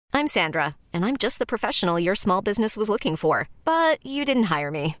I'm Sandra, and I'm just the professional your small business was looking for. But you didn't hire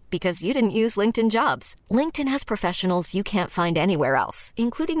me because you didn't use LinkedIn Jobs. LinkedIn has professionals you can't find anywhere else,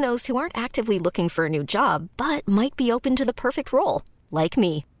 including those who aren't actively looking for a new job, but might be open to the perfect role, like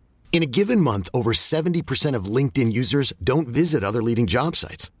me. In a given month, over 70% of LinkedIn users don't visit other leading job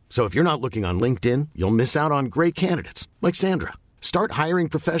sites. So if you're not looking on LinkedIn, you'll miss out on great candidates like Sandra. Start hiring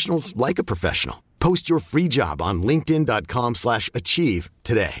professionals like a professional. Post your free job on linkedin.com/achieve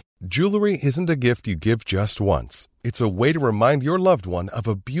today. Jewelry isn't a gift you give just once. It's a way to remind your loved one of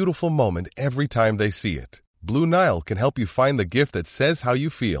a beautiful moment every time they see it. Blue Nile can help you find the gift that says how you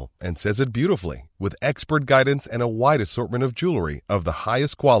feel and says it beautifully, with expert guidance and a wide assortment of jewelry of the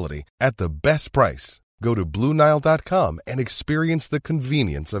highest quality at the best price. Go to BlueNile.com and experience the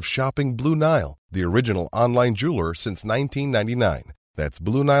convenience of shopping Blue Nile, the original online jeweler since 1999. That's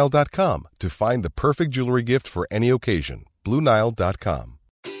BlueNile.com to find the perfect jewelry gift for any occasion. BlueNile.com.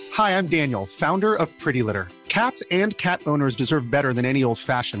 Hi, I'm Daniel, founder of Pretty Litter. Cats and cat owners deserve better than any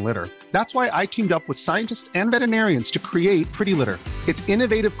old-fashioned litter. That's why I teamed up with scientists and veterinarians to create Pretty Litter. Its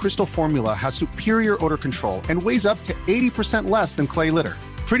innovative crystal formula has superior odor control and weighs up to 80% less than clay litter.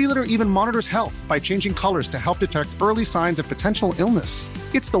 Pretty Litter even monitors health by changing colors to help detect early signs of potential illness.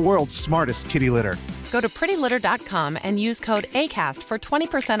 It's the world's smartest kitty litter. Go to prettylitter.com and use code ACAST for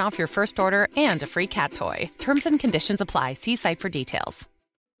 20% off your first order and a free cat toy. Terms and conditions apply. See site for details.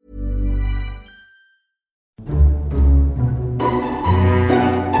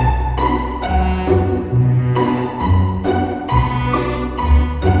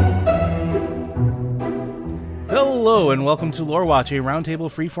 Hello and welcome to Lore Watch, a roundtable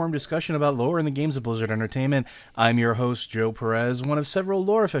freeform discussion about lore in the games of Blizzard Entertainment. I'm your host, Joe Perez, one of several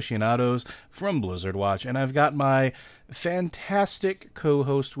lore aficionados from Blizzard Watch, and I've got my fantastic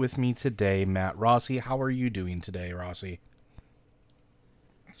co-host with me today, Matt Rossi. How are you doing today, Rossi?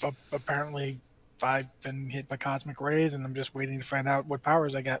 So apparently I've been hit by cosmic rays, and I'm just waiting to find out what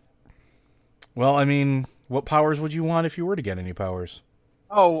powers I get. Well, I mean, what powers would you want if you were to get any powers?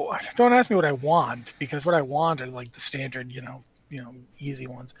 Oh, don't ask me what I want, because what I want are like the standard, easy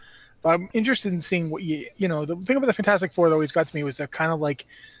ones. But I'm interested in seeing what the thing about the Fantastic Four that always got to me was they're kind of like,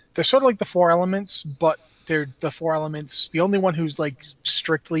 they're sort of like the Four Elements, but they're the Four Elements. The only one who's like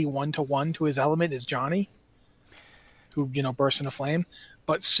strictly one-to-one to his element is Johnny, who, bursts into flame.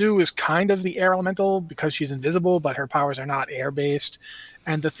 But Sue is kind of the air elemental because she's invisible, but her powers are not air-based.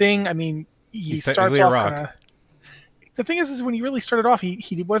 And the thing, I mean, he starts off kind of... The thing is when he really started off,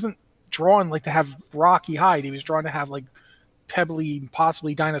 he wasn't drawn like to have rocky hide. He was drawn to have like pebbly,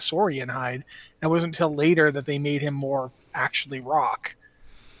 possibly dinosaurian hide. And it wasn't until later that they made him more actually rock.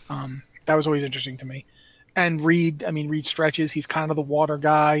 That was always interesting to me. And Reed stretches. He's kind of the water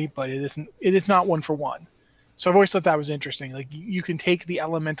guy, but it is not one for one. So I've always thought that was interesting. Like you can take the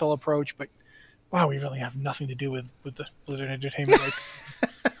elemental approach, but wow, we really have nothing to do with the Blizzard Entertainment rights.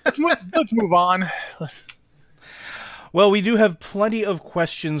 Let's move on. Well, we do have plenty of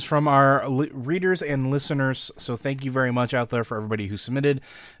questions from our readers and listeners, so thank you very much out there for everybody who submitted.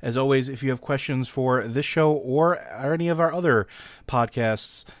 As always, if you have questions for this show or any of our other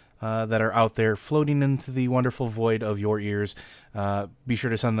podcasts that are out there floating into the wonderful void of your ears, be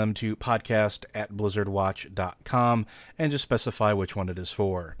sure to send them to podcast@blizzardwatch.com and just specify which one it is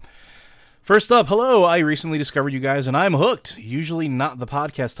for. First up, hello, I recently discovered you guys, and I'm hooked. Usually not the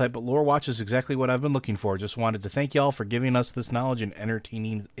podcast type, but Lore Watch is exactly what I've been looking for. Just wanted to thank y'all for giving us this knowledge and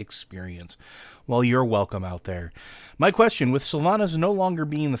entertaining experience. Well, you're welcome out there. My question, with Sylvanas no longer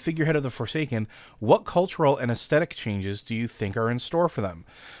being the figurehead of the Forsaken, what cultural and aesthetic changes do you think are in store for them?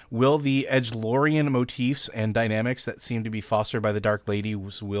 Will the Edgelorian motifs and dynamics that seem to be fostered by the Dark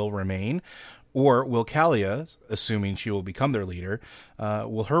Ladies will remain? Or will Kalia, assuming she will become their leader,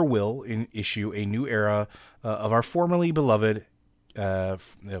 will her will issue a new era of our formerly beloved,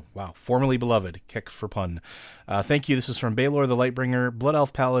 kick for pun. Thank you. This is from Baylor the Lightbringer, Blood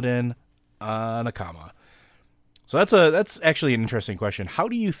Elf Paladin, Nakama. So that's actually an interesting question. How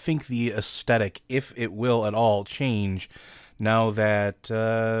do you think the aesthetic, if it will at all, change now that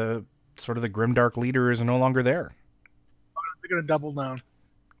sort of the grimdark leader is no longer there? They're going to double down.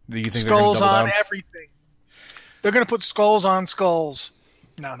 Do you think skulls on everything? They're going to put skulls on skulls.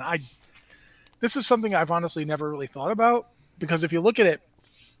 No. This is something I've honestly never really thought about, because if you look at it,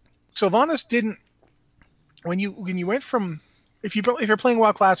 Sylvanas didn't. When you went from, if you're playing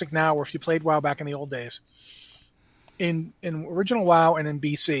WoW Classic now, or if you played WoW back in the old days, in original WoW and in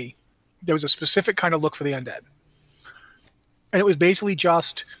BC, there was a specific kind of look for the undead, and it was basically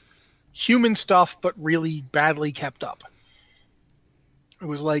just human stuff, but really badly kept up. It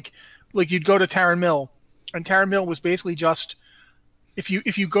was like you'd go to Tarren Mill, and Tarren Mill was basically just if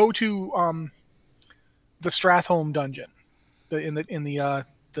you go to the Strathholm dungeon, the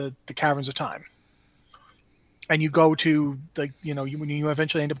Caverns of Time, and you go to when you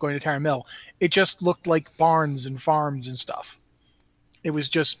eventually end up going to Tarren Mill, it just looked like barns and farms and stuff. It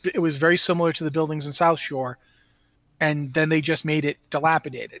was very similar to the buildings in South Shore, and then they just made it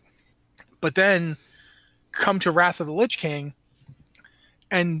dilapidated. But then come to Wrath of the Lich King,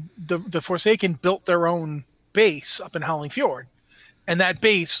 and the Forsaken built their own base up in Howling Fjord, and that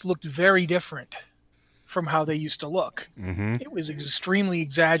base looked very different from how they used to look. Mm-hmm. It was extremely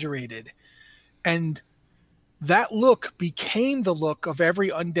exaggerated, and that look became the look of every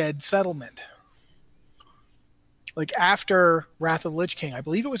undead settlement. Like after Wrath of the Lich King, I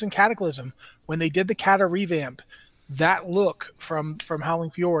believe it was in Cataclysm, when they did the Cata revamp, that look from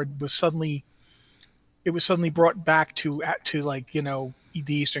Howling Fjord was suddenly brought back to like, the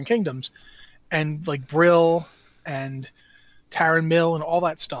Eastern Kingdoms, and like Brill and Tarren Mill and all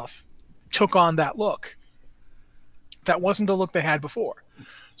that stuff took on that look. That wasn't the look they had before.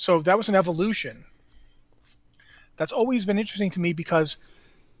 So that was an evolution. That's always been interesting to me, because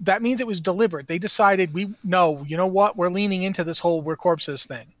that means it was deliberate. They decided, you know what? We're leaning into this whole we're corpses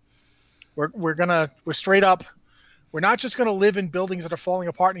thing. We're straight up. We're not just going to live in buildings that are falling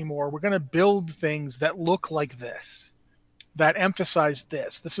apart anymore. We're going to build things that look like this, that emphasize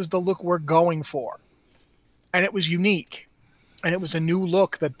this. This is the look we're going for. And it was unique. And it was a new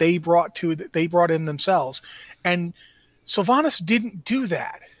look that they brought in themselves. And Sylvanas didn't do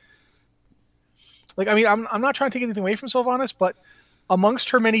that. Like, I mean, I'm not trying to take anything away from Sylvanas, but amongst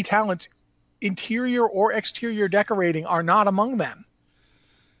her many talents, interior or exterior decorating are not among them.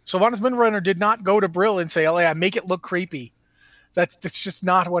 Sylvanas Windrunner did not go to Brill and say, "Oh yeah, make it look creepy." That's just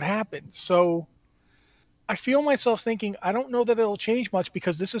not what happened. So I feel myself thinking, I don't know that it'll change much,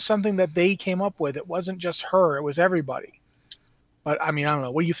 because this is something that they came up with. It wasn't just her, it was everybody. But I mean, I don't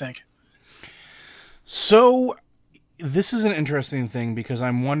know. What do you think? So this is an interesting thing, because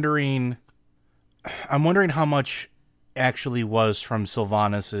I'm wondering how much actually was from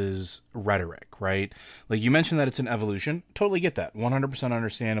Sylvanas's rhetoric, right? Like you mentioned that it's an evolution. Totally get that. 100%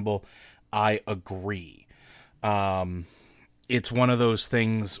 understandable. I agree. It's one of those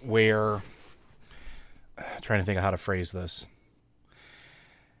things where, I'm trying to think of how to phrase this.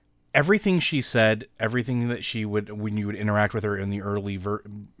 Everything she said, everything that she would, when you would interact with her in the early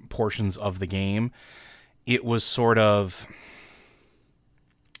portions of the game, it was sort of,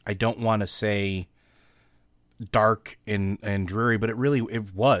 I don't want to say dark and dreary, but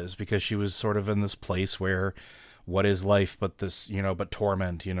it was, because she was sort of in this place where, what is life but this, but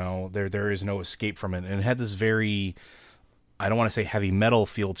torment, there is no escape from it. And it had this very, I don't want to say heavy metal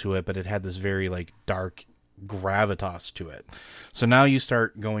feel to it, but it had this very like dark gravitas to it. So now you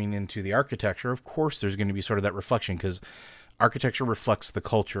start going into the architecture. Of course, there's going to be sort of that reflection, because architecture reflects the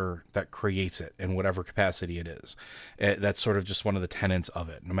culture that creates it in whatever capacity it is. That's sort of just one of the tenets of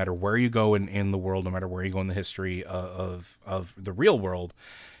it. No matter where you go in the world, no matter where you go in the history of the real world,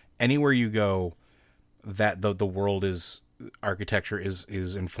 anywhere you go, that the world is, architecture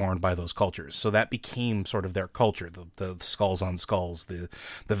is informed by those cultures. So that became sort of their culture, the skulls on skulls, the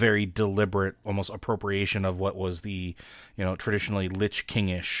very deliberate almost appropriation of what was the, traditionally Lich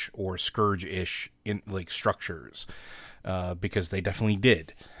King-ish or Scourge-ish in like structures. Because they definitely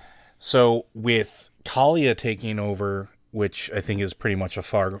did. So with Kalia taking over, which I think is pretty much a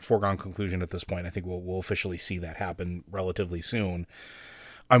foregone conclusion at this point, I think we'll officially see that happen relatively soon.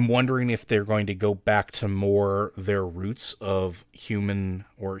 I'm wondering if they're going to go back to more their roots of human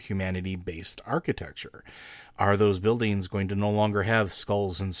or humanity-based architecture. Are those buildings going to no longer have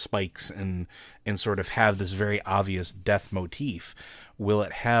skulls and spikes and sort of have this very obvious death motif? Will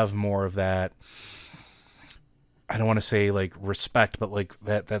it have more of that, I don't want to say like respect, but like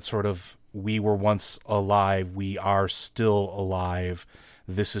that sort of, we were once alive, we are still alive,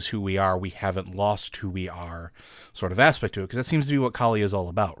 this is who we are, we haven't lost who we are sort of aspect to it? Because that seems to be what Kali is all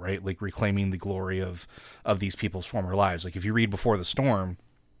about, right? Like reclaiming the glory of these people's former lives. Like if you read Before the Storm,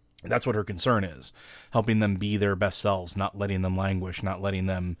 that's what her concern is, helping them be their best selves, not letting them languish, not letting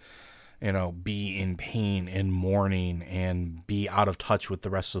them, be in pain and mourning and be out of touch with the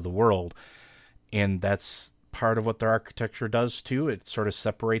rest of the world. And that's part of what their architecture does too. It sort of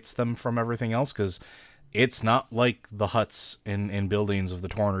separates them from everything else, because it's not like the huts in buildings of the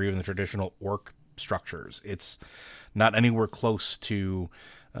Torn or even the traditional orc structures. It's not anywhere close to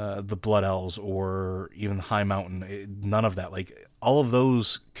the Blood Elves or even the High Mountain. None of that. Like all of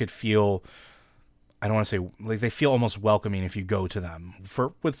those could feel I don't want to say, like, they feel almost welcoming if you go to them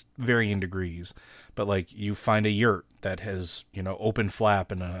with varying degrees. But like, you find a yurt that has, open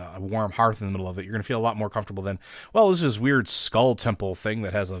flap and a warm hearth in the middle of it, you're going to feel a lot more comfortable than, well, this is this weird skull temple thing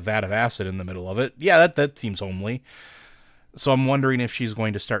that has a vat of acid in the middle of it. Yeah, that seems homely. So I'm wondering if she's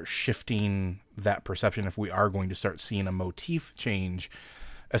going to start shifting that perception, if we are going to start seeing a motif change,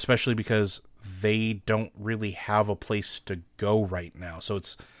 especially because they don't really have a place to go right now.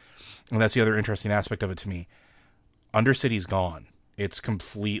 And that's the other interesting aspect of it to me. Undercity's gone. It's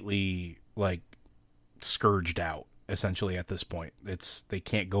completely, like, scourged out, essentially, at this point. They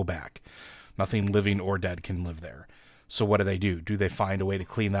can't go back. Nothing living or dead can live there. So what do? Do they find a way to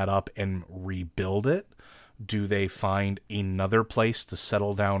clean that up and rebuild it? Do they find another place to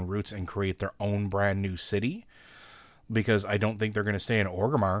settle down roots and create their own brand new city? Because I don't think they're going to stay in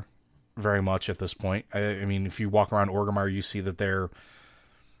Orgrimmar very much at this point. I mean, if you walk around Orgrimmar, you see that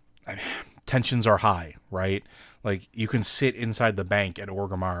tensions are high, right? Like, you can sit inside the bank at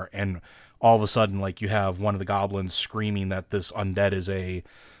Orgrimmar and all of a sudden, like, you have one of the goblins screaming that this undead is a,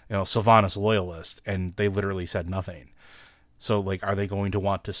 Sylvanas loyalist, and they literally said nothing. So, like, are they going to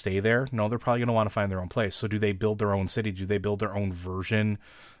want to stay there? No, they're probably going to want to find their own place. So do they build their own city? Do they build their own version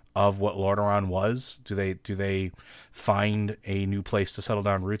of what Lordaeron was? Do they find a new place to settle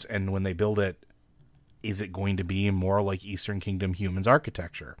down roots? And when they build it, is it going to be more like Eastern Kingdom humans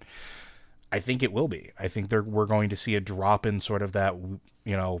architecture? I think it will be. I think we're going to see a drop in sort of that,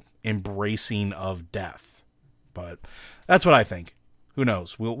 embracing of death. But that's what I think. Who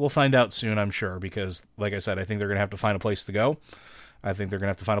knows? We'll find out soon, I'm sure, because, like I said, I think they're going to have to find a place to go. I think they're going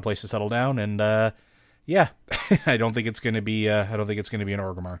to have to find a place to settle down, and yeah, I don't think it's going to be. I don't think it's going to be an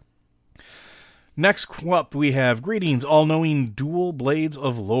Orgrimmar. Next up, we have greetings, all-knowing dual blades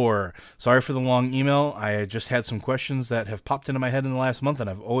of lore. Sorry for the long email. I just had some questions that have popped into my head in the last month, and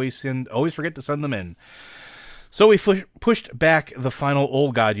I've always forget to send them in. So we pushed back the final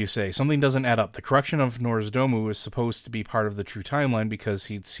old god, you say. Something doesn't add up. The corruption of Norzdomu was supposed to be part of the true timeline because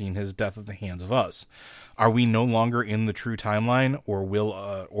he'd seen his death at the hands of us. Are we no longer in the true timeline, or will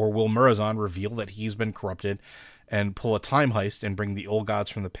Murazan reveal that he's been corrupted and pull a time heist and bring the old gods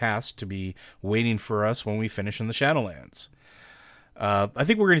from the past to be waiting for us when we finish in the Shadowlands? I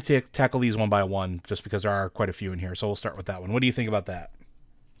think we're going to tackle these one by one, just because there are quite a few in here. So we'll start with that one. What do you think about that?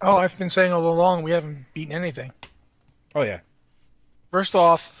 Oh, I've been saying all along we haven't beaten anything. Oh, yeah. First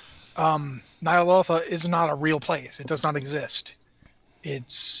off, Ny'alotha is not a real place. It does not exist.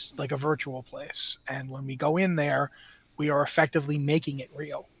 It's like a virtual place. And when we go in there, we are effectively making it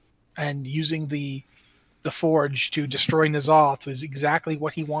real. And using the Forge to destroy N'Zoth was exactly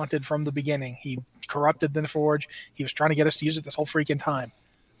what he wanted from the beginning. He corrupted the Forge. He was trying to get us to use it this whole freaking time.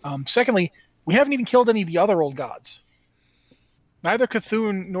 Secondly, we haven't even killed any of the other old gods. Neither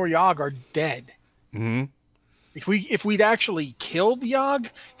Cthulhu nor Yogg are dead. Mm-hmm. If we'd actually killed Yogg,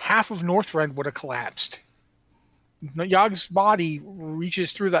 half of Northrend would have collapsed. Yogg's body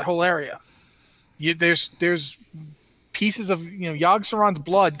reaches through that whole area. There's pieces of Yogg Saron's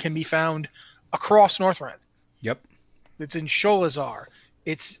blood can be found across Northrend. Yep. It's in Sholazar.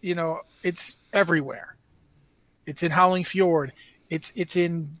 It's it's everywhere. It's in Howling Fjord. It's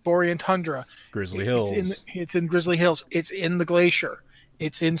in Borean Tundra. Grizzly Hills. It's in Grizzly Hills. It's in the Glacier.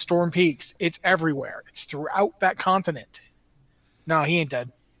 It's in Storm Peaks. It's everywhere. It's throughout that continent. No, he ain't dead.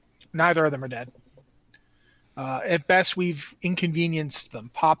 Neither of them are dead. At best, we've inconvenienced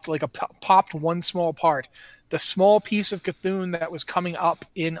them. Popped one small part. The small piece of Cthulhu that was coming up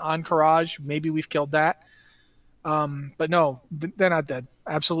in Anchorage, maybe we've killed that. But no, they're not dead.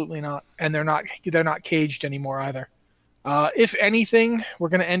 Absolutely not. And they're not caged anymore either. If anything, we're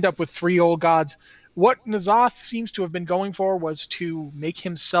going to end up with 3 old gods. What N'Zoth seems to have been going for was to make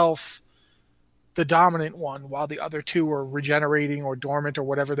himself the dominant one while the other 2 are regenerating or dormant or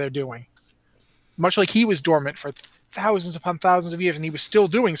whatever they're doing. Much like he was dormant for thousands upon thousands of years, and he was still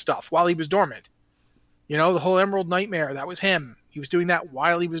doing stuff while he was dormant. The whole Emerald Nightmare, that was him. He was doing that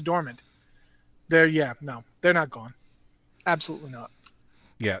while he was dormant. They're not gone. Absolutely not.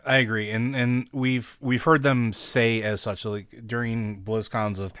 Yeah, I agree, and we've heard them say as such, like during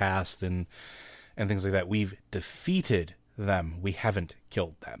BlizzCons of past and things like that. We've defeated them. We haven't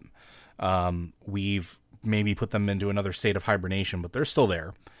killed them. We've maybe put them into another state of hibernation, but they're still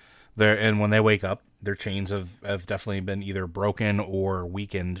there. And when they wake up, their chains have definitely been either broken or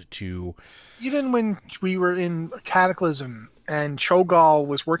weakened to. Even when we were in Cataclysm and Cho'Gall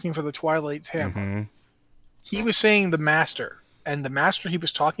was working for the Twilight's Hammer, mm-hmm. He was saying the Master. And the Master he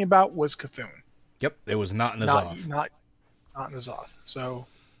was talking about was Cthulhu. Yep, it was not N'Zoth. Not N'Zoth. So,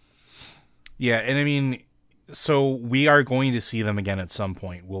 yeah, and I mean, So we are going to see them again at some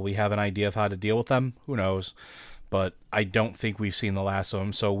point. Will we have an idea of how to deal with them? Who knows? But I don't think we've seen the last of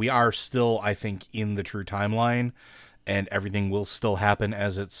them. So we are still, I think, in the true timeline, and everything will still happen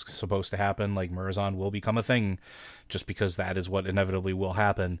as it's supposed to happen. Like, Murozond will become a thing just because that is what inevitably will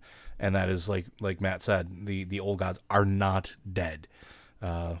happen. And that is, like Matt said, the old gods are not dead.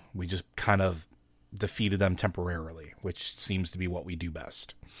 We just kind of defeated them temporarily, which seems to be what we do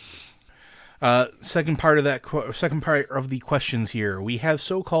best. Second part of the questions here. We have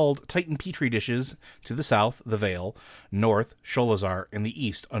so-called Titan Petri dishes to the south, the Vale, north, Sholazar, and the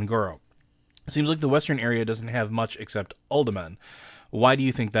east, Ungoro. It seems like the western area doesn't have much except Uldaman. Why do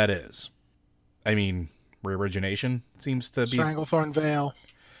you think that is? I mean, reorigination seems to be... Stranglethorn Vale.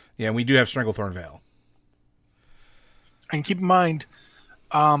 Yeah, we do have Stranglethorn Vale. And keep in mind,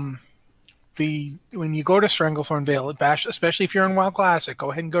 when you go to Stranglethorn Vale, especially if you're in WoW Classic,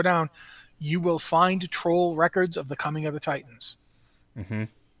 go ahead and go down. You will find troll records of the coming of the Titans. Mm-hmm.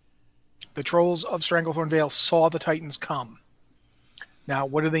 The trolls of Stranglethorn Vale saw the Titans come. Now,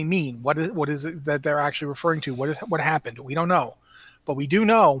 what do they mean? What is it that they're actually referring to? What happened? We don't know. But we do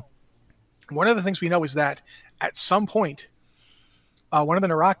know, one of the things we know is that at some point, one of the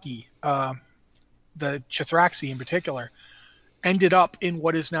Naraki, the Chithraxi in particular, ended up in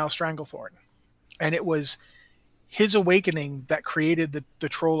what is now Stranglethorn. And it was his awakening that created the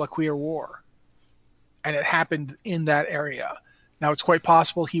Troll-Aquir War. And it happened in that area. Now, it's quite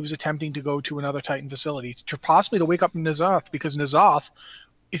possible he was attempting to go to another Titan facility, possibly to wake up N'Zoth, because N'Zoth,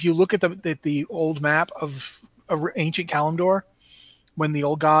 if you look at the old map of ancient Kalimdor, when the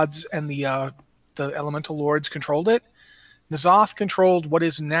old gods and the elemental lords controlled it, N'Zoth controlled what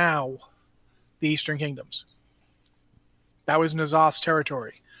is now the Eastern Kingdoms. That was N'Zoth's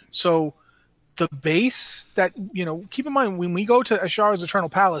territory. So the base that, keep in mind, when we go to Ashar's Eternal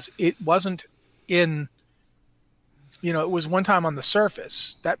Palace, it wasn't in, it was one time on the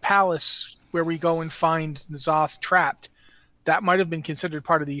surface. That palace where we go and find N'Zoth trapped, that might have been considered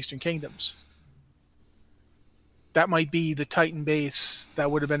part of the Eastern Kingdoms. That might be the Titan base that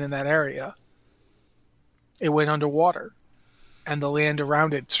would have been in that area. It went underwater, and the land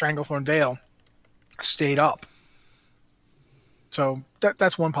around it, Stranglethorn Vale, stayed up. So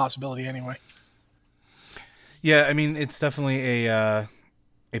that's one possibility anyway. Yeah, I mean, it's definitely a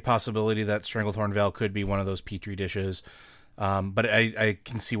possibility that Stranglethorn Vale could be one of those petri dishes. But I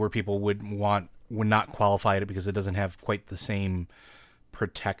can see where people would not qualify it because it doesn't have quite the same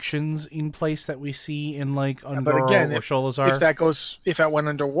protections in place that we see in like Ungoro or Sholazar. If that went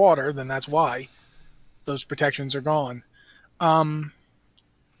underwater, then that's why those protections are gone. For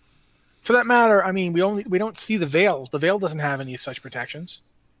that matter, I mean, we don't see the Vale. The Vale doesn't have any such protections.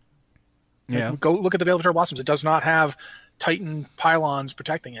 Yeah. Go look at the Vale of Eternal Blossoms. It does not have Titan pylons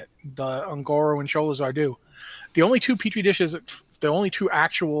protecting it. The Ungoro and Sholazar do. The only two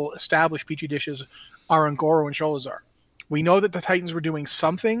actual established petri dishes are Ungoro and Sholazar. We know that the Titans were doing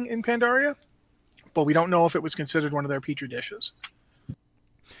something in Pandaria, but we don't know if it was considered one of their petri dishes.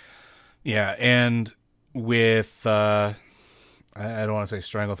 Yeah, and with I don't want to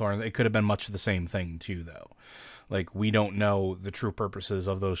say Stranglethorn, it could have been much the same thing too, though. Like, we don't know the true purposes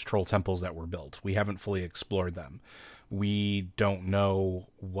of those troll temples that were built. We haven't fully explored them. We don't know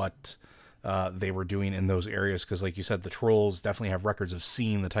what they were doing in those areas, because like you said, the trolls definitely have records of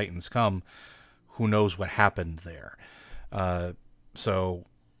seeing the Titans come. Who knows what happened there? So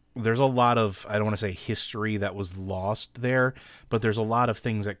there's a lot of, I don't want to say history that was lost there, but there's a lot of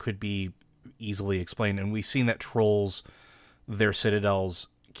things that could be easily explained. And we've seen that trolls, their citadels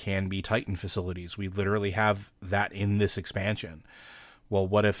can be Titan facilities. We literally have that in this expansion. Well,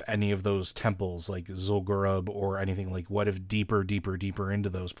 what if any of those temples, like Zul'Gurub or anything, like what if deeper into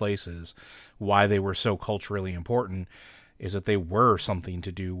those places, why they were so culturally important is that they were something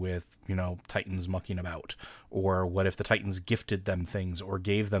to do with, Titans mucking about? Or what if the Titans gifted them things or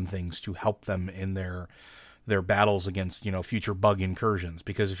gave them things to help them in their battles against, future bug incursions?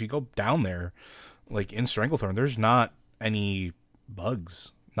 Because if you go down there, like in Stranglethorn, there's not any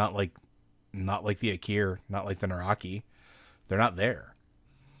bugs. Not like the Akir, not like the Naraki. They're not there.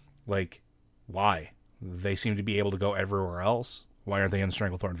 Like, why? They seem to be able to go everywhere else. Why aren't they in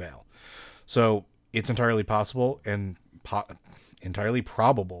Stranglethorn Vale? So it's entirely possible and entirely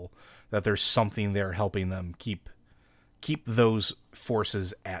probable that there's something there helping them keep those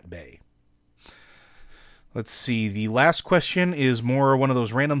forces at bay. Let's see. The last question is more one of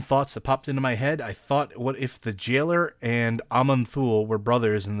those random thoughts that popped into my head. I thought, what if the jailer and Aman'Thul were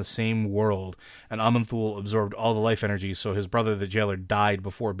brothers in the same world, and Aman'Thul absorbed all the life energy, so his brother, the jailer, died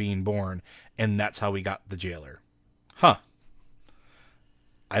before being born, and that's how we got the jailer? Huh.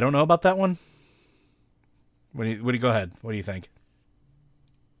 I don't know about that one. What do you go ahead? What do you think?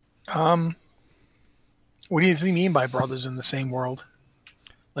 What does he mean by brothers in the same world?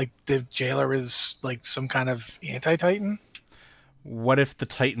 Like the jailer is like some kind of anti-Titan? What if the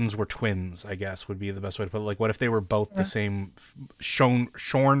Titans were twins, I guess, would be the best way to put it. Like, what if they were both the same,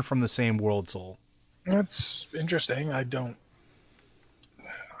 shorn from the same world soul? That's interesting. I don't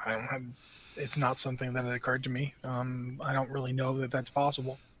have, it's not something that had occurred to me. I don't really know that that's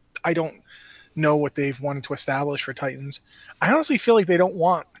possible. I don't know what they've wanted to establish for Titans. I honestly feel like they don't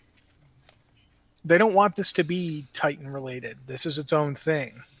want this to be Titan related. This is its own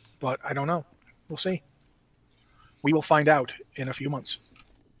thing, but I don't know. We'll see. We will find out in a few months.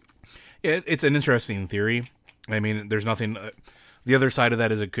 It's an interesting theory. I mean, there's nothing. The other side of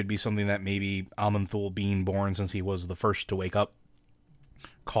that is it could be something that maybe Amanthul being born, since he was the first to wake up,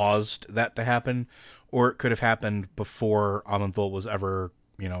 caused that to happen, or it could have happened before Amanthul was ever,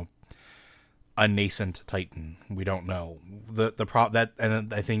 a nascent Titan. We don't know.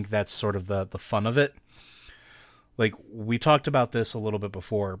 And I think that's sort of the fun of it. Like, we talked about this a little bit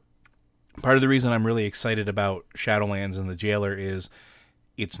before. Part of the reason I'm really excited about Shadowlands and the Jailer is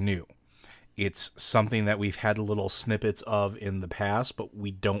it's new. It's something that we've had little snippets of in the past, but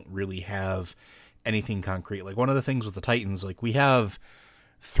we don't really have anything concrete. Like, one of the things with the Titans, like, we have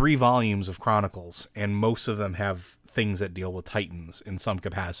 3 volumes of Chronicles, and most of them have things that deal with Titans in some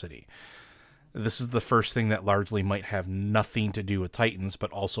capacity. This is the first thing that largely might have nothing to do with Titans,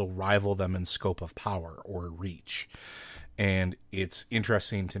 but also rival them in scope of power or reach. And it's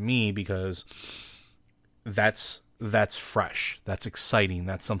interesting to me because that's fresh. That's exciting.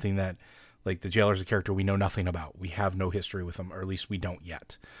 That's something that, like, the Jailer's a character we know nothing about. We have no history with him, or at least we don't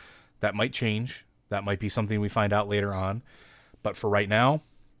yet. That might change. That might be something we find out later on. But for right now,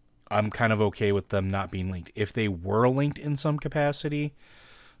 I'm kind of okay with them not being linked. If they were linked in some capacity,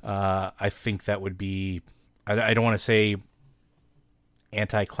 I think that would be, I don't want to say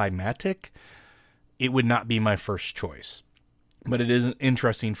anticlimactic. It would not be my first choice, but it is an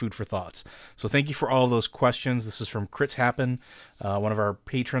interesting food for thoughts. So thank you for all those questions. This is from Crits Happen, one of our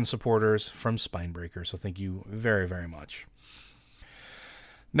patron supporters from Spinebreaker. So thank you very, very much.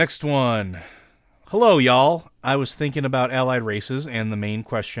 Next one. Hello, y'all. I was thinking about allied races, and the main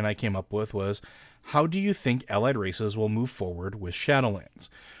question I came up with was, how do you think allied races will move forward with Shadowlands?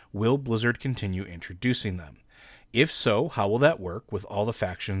 Will Blizzard continue introducing them? If so, how will that work with all the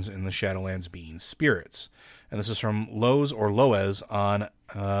factions in the Shadowlands being spirits? And this is from Lowe's or Loez on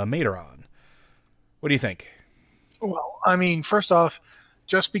Materon. What do you think? Well, I mean, first off,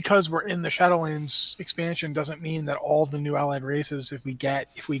 just because we're in the Shadowlands expansion doesn't mean that all the new allied races, if we get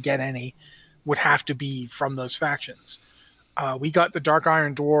any, would have to be from those factions. We got the Dark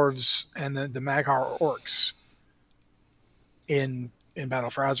Iron Dwarves and the Mag'har Orcs in Battle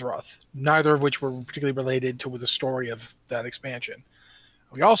for Azeroth, neither of which were particularly related to the story of that expansion.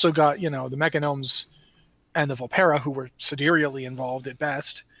 We also got, the Mechanomes and the Volpera, who were sidereally involved at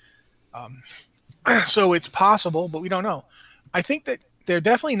best. So it's possible, but we don't know. I think that they're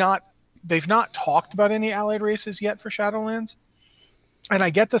definitely not, they've not talked about any allied races yet for Shadowlands. And I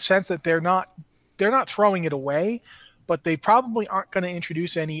get the sense that they're not throwing it away, but they probably aren't going to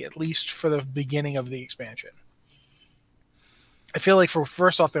introduce any, at least for the beginning of the expansion. I feel like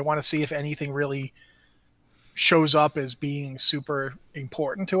first off, they want to see if anything really shows up as being super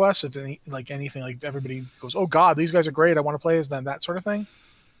important to us. If anything, like everybody goes, oh God, these guys are great, I want to play as them, that sort of thing.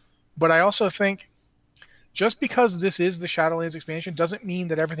 But I also think just because this is the Shadowlands expansion doesn't mean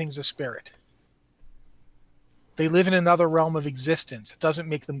that everything's a spirit. They live in another realm of existence. It doesn't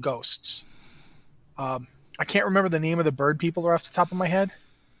make them ghosts. I can't remember the name of the bird people off the top of my head.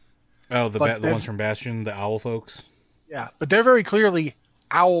 Oh, the ones from Bastion, the owl folks? Yeah, but they're very clearly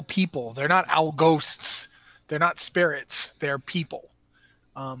owl people. They're not owl ghosts. They're not spirits. They're people.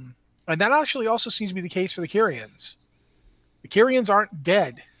 And that actually also seems to be the case for the Kyrians. The Kyrians aren't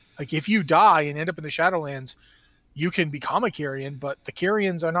dead. Like, if you die and end up in the Shadowlands, you can become a Kyrian, but the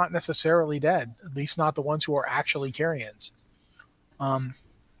Kyrians are not necessarily dead, at least not the ones who are actually Kyrians. So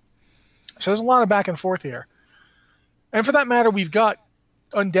there's a lot of back and forth here. And for that matter, we've got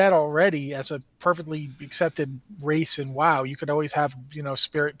undead already as a perfectly accepted race in WoW. You could always have,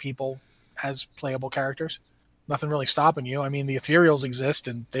 spirit people as playable characters. Nothing really stopping you. I mean, the Ethereals exist,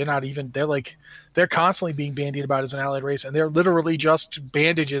 and they're constantly being bandied about as an allied race, and they're literally just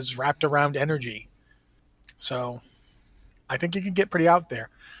bandages wrapped around energy. So I think it can get pretty out there.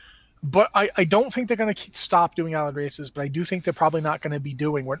 But I don't think they're going to stop doing allied races, but I do think they're probably not going to be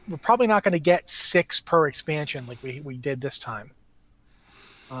doing... We're probably not going to get 6 per expansion like we did this time.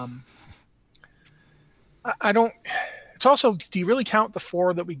 I don't... It's also, do you really count the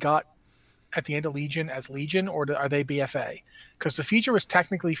 4 that we got at the end of Legion as Legion, or are they BFA? Because the feature was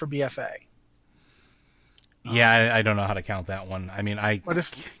technically for BFA. Yeah, I don't know how to count that one. I mean, I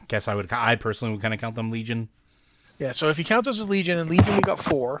personally would kind of count them Legion. Yeah, so if you count those as Legion, and Legion we got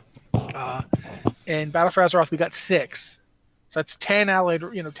 4, and Battle for Azeroth we got 6. So that's 10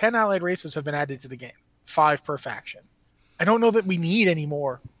 allied races have been added to the game, 5 per faction. I don't know that we need any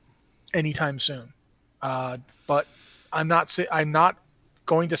more anytime soon, but I'm not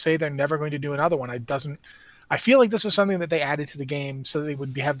going to say they're never going to do another one. I feel like this is something that they added to the game so they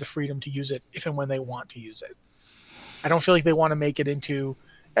would have the freedom to use it if and when they want to use it. I don't feel like they want to make it into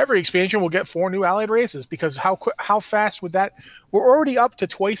every expansion will get 4 new allied races, because how fast would that? We're already up to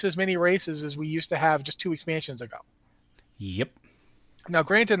twice as many races as we used to have just 2 expansions ago. Yep. Now,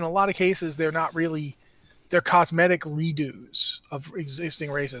 granted, in a lot of cases, they're cosmetic redos of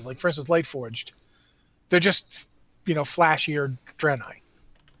existing races. Like, for instance, Lightforged. They're just, flashier Draenei.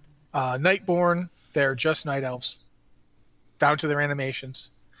 Nightborn, they're just Night Elves, down to their animations.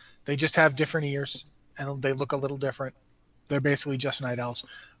 They just have different ears, and they look a little different. They're basically just Night Elves.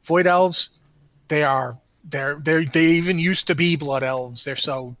 Void Elves, they even used to be Blood Elves. They're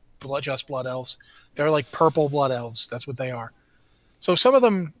just Blood Elves. They're like purple Blood Elves. That's what they are. So some of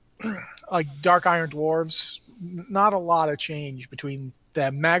them, like Dark Iron Dwarves, not a lot of change between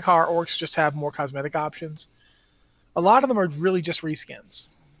them. Mag'har Orcs just have more cosmetic options. A lot of them are really just reskins.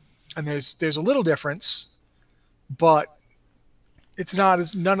 And there's a little difference, but it's not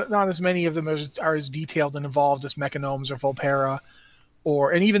as many of them are as detailed and involved as Mechanomes or Volpera,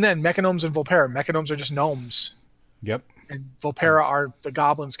 and even then, Mechanomes and Volpera. Mechanomes are just gnomes. Yep. And Volpera are the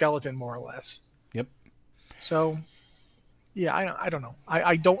goblin skeleton, more or less. Yep. So, yeah, I don't know.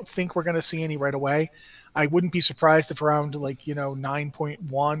 I don't think we're going to see any right away. I wouldn't be surprised if around 9.1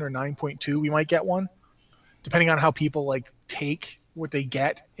 or 9.2 we might get one, depending on how people take what they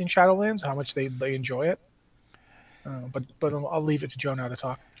get in Shadowlands, how much they enjoy it. But I'll leave it to Joe now to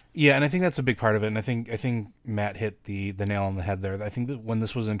talk. Yeah, and I think that's a big part of it. And I think Matt hit the nail on the head there. I think that when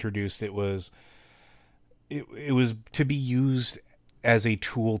this was introduced, it was to be used as a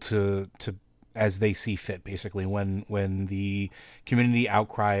tool to as they see fit, basically, when the community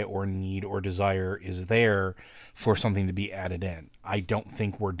outcry or need or desire is there for something to be added in. I don't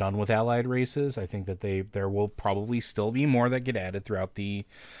think we're done with allied races. I think that there will probably still be more that get added throughout the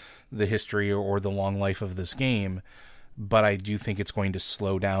history or the long life of this game, but I do think it's going to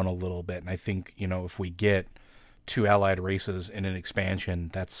slow down a little bit. And I think, if we get 2 allied races in an expansion,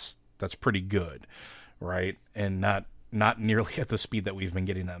 that's pretty good, right? And not nearly at the speed that we've been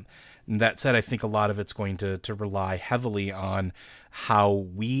getting them. And that said, I think a lot of it's going to rely heavily on how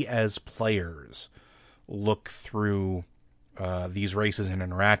we as players look through these races and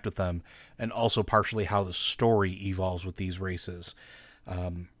interact with them, and also partially how the story evolves with these races.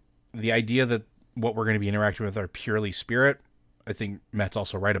 The idea that what we're going to be interacting with are purely spirit, I think Matt's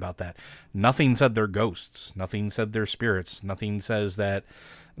also right about that. Nothing said they're ghosts. Nothing said they're spirits. Nothing says that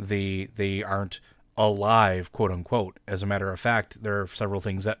they aren't alive, quote unquote. As a matter of fact, there are several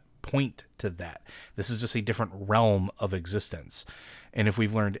things that point to that. This is just a different realm of existence. And if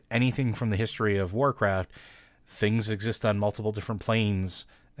we've learned anything from the history of Warcraft, things exist on multiple different planes.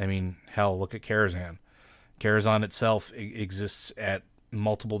 I mean, hell, look at Karazhan. Karazhan itself exists at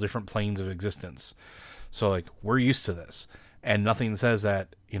multiple different planes of existence. So, we're used to this. And nothing says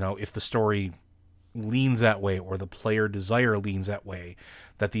that, if the story leans that way or the player desire leans that way,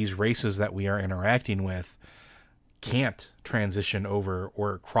 that these races that we are interacting with can't transition over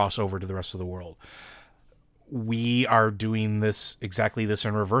or cross over to the rest of the world. We are doing exactly this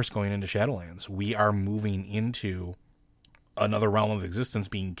in reverse going into Shadowlands. We are moving into another realm of existence,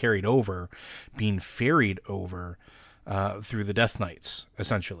 being carried over, being ferried over through the Death Knights,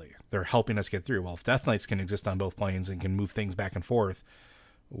 essentially. They're helping us get through. Well, if Death Knights can exist on both planes and can move things back and forth,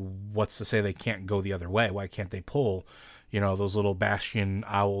 what's to say they can't go the other way? Why can't they pull, those little Bastion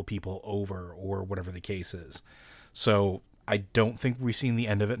owl people over, or whatever the case is? So I don't think we've seen the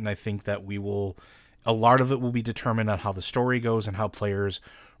end of it, and I think that a lot of it will be determined on how the story goes and how players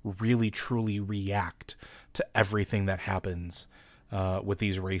really truly react to everything that happens with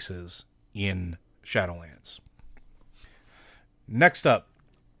these races in Shadowlands. Next up.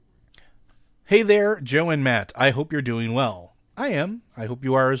 Hey there, Joe and Matt. I hope you're doing well. I am. I hope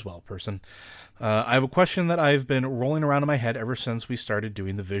you are as well, person. I have a question that I've been rolling around in my head ever since we started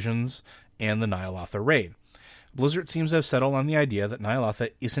doing the Visions and the Nyalotha raid. Blizzard seems to have settled on the idea that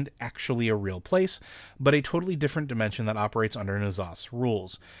Ny'alotha isn't actually a real place, but a totally different dimension that operates under N'Zoth's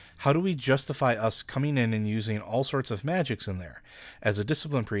rules. How do we justify us coming in and using all sorts of magics in there? As a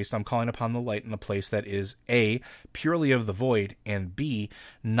discipline priest, I'm calling upon the light in a place that is A, purely of the void, and B,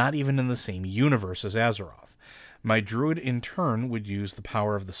 not even in the same universe as Azeroth. My druid, in turn, would use the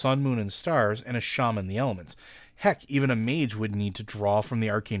power of the sun, moon, and stars, and a shaman the elements. Heck, even a mage would need to draw from the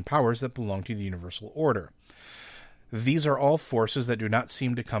arcane powers that belong to the universal order. These are all forces that do not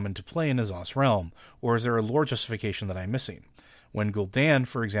seem to come into play in N'Zoth's realm, or is there a lore justification that I'm missing? When Gul'dan,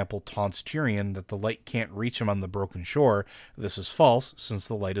 for example, taunts Tyrion that the light can't reach him on the broken shore, this is false, since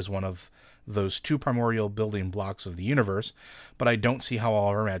the light is one of those two primordial building blocks of the universe, but I don't see how all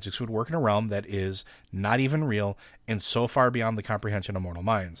our magics would work in a realm that is not even real and so far beyond the comprehension of mortal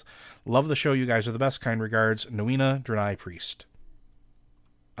minds. Love the show, you guys are the best. Kind regards, Nuina Draenei Priest.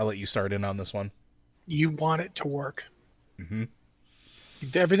 I'll let you start in on this one. You want it to work. Mm-hmm.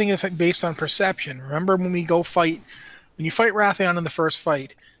 Everything is based on perception. Remember when you fight Wrathion in the first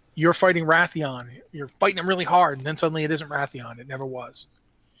fight, you're fighting Wrathion. You're fighting him really hard, and then suddenly it isn't Wrathion. It never was.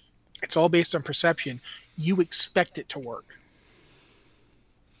 It's all based on perception. You expect it to work.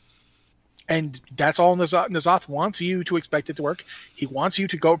 And that's all N'Zoth wants you to expect it to work. He wants you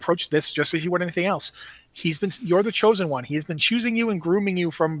to go approach this just as you would anything else. You're the chosen one. He's been choosing you and grooming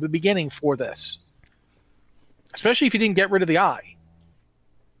you from the beginning for this. Especially if you didn't get rid of the eye.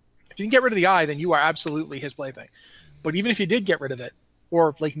 If you didn't get rid of the eye, then you are absolutely his plaything. But even if you did get rid of it,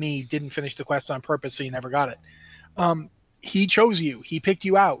 or like me, didn't finish the quest on purpose so you never got it, he chose you. He picked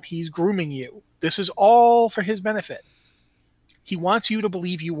you out. He's grooming you. This is all for his benefit. He wants you to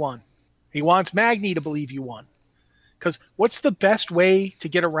believe you won. He wants Magni to believe you won. Because what's the best way to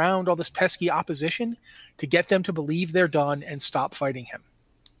get around all this pesky opposition? To get them to believe they're done and stop fighting him.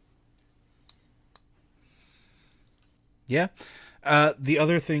 Yeah. The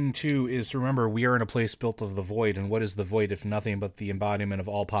other thing, too, is to remember we are in a place built of the void, and what is the void if nothing but the embodiment of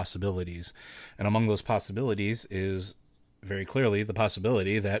all possibilities? And among those possibilities is very clearly the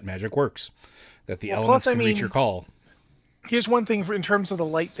possibility that magic works, that the elements can reach your call. Here's one thing in terms of the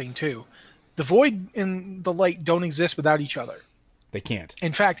light thing, too. The void and the light don't exist without each other. They can't.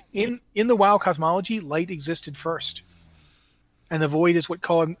 In fact, in the WoW cosmology, light existed first. And the void is what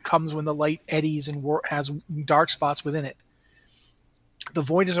comes when the light eddies and has dark spots within it. The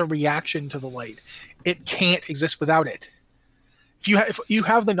void is a reaction to the light. It can't exist without it. If you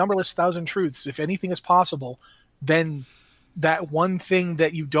have the numberless thousand truths, if anything is possible, then that one thing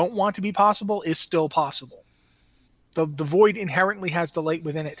that you don't want to be possible is still possible. The void inherently has the light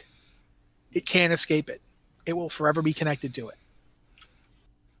within it. It can't escape it. It will forever be connected to it.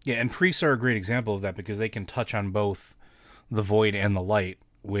 Yeah, and priests are a great example of that because they can touch on both the void and the light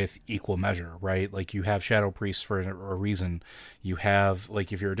with equal measure, right? Like you have shadow priests for a reason. You have,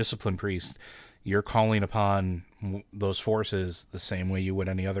 like, if you're a disciplined priest, you're calling upon those forces the same way you would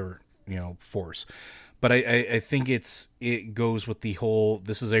any other, force. But I think it goes with the whole,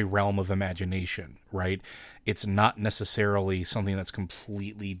 this is a realm of imagination, right? It's not necessarily something that's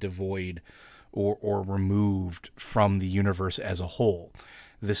completely devoid or removed from the universe as a whole.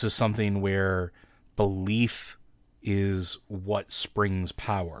 This is something where belief is what springs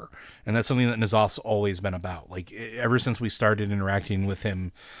power. And that's something that N'Zoth's always been about. Like, ever since we started interacting with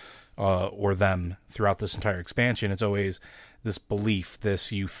him or them throughout this entire expansion, it's always this belief,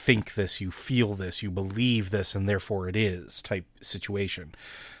 this you think this, you feel this, you believe this, and therefore it is type situation.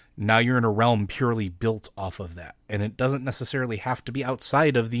 Now you're in a realm purely built off of that. And it doesn't necessarily have to be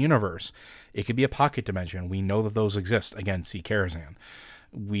outside of the universe. It could be a pocket dimension. We know that those exist. Again, see Karazhan.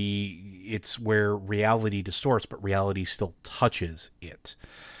 It's where reality distorts, but reality still touches it.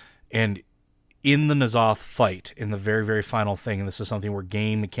 And in the N'Zoth fight, in the very, very final thing, and this is something where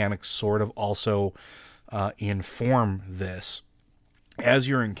game mechanics sort of also inform this, as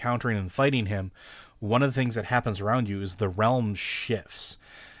you're encountering and fighting him, one of the things that happens around you is the realm shifts.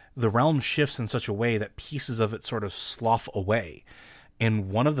 The realm shifts in such a way that pieces of it sort of slough away. And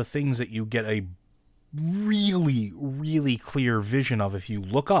one of the things that you get a really, really clear vision of if you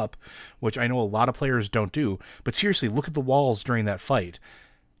look up, which I know a lot of players don't do, but seriously, look at the walls during that fight.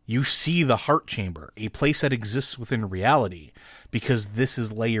 You see the heart chamber, a place that exists within reality, because this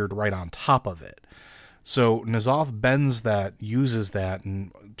is layered right on top of it. So N'Zoth bends that, uses that,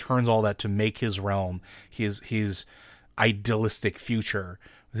 and turns all that to make his realm, his idealistic future,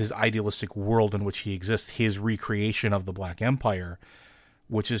 his idealistic world in which he exists, his recreation of the Black Empire,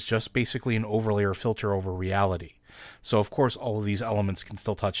 which is just basically an overlay or filter over reality. So of course all of these elements can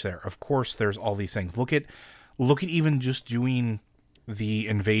still touch there. Of course there's all these things. Look at even just doing the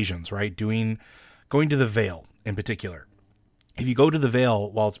invasions, right? Going to the Vale in particular. If you go to the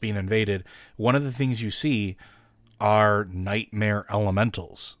Vale while it's being invaded, one of the things you see are nightmare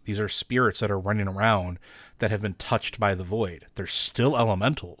elementals. These are spirits that are running around that have been touched by the void. They're still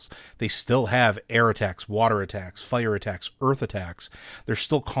elementals. They still have air attacks, water attacks, fire attacks, earth attacks. They're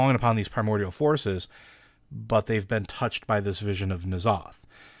still calling upon these primordial forces, but they've been touched by this vision of N'Zoth.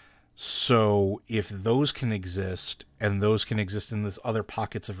 So if those can exist, and those can exist in this other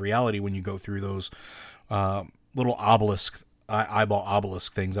pockets of reality when you go through those little obelisk, eyeball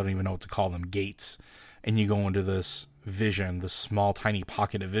obelisk things, I don't even know what to call them, gates, and you go into this vision, this small, tiny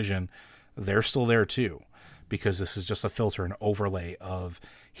pocket of vision, they're still there too, because this is just a filter, an overlay of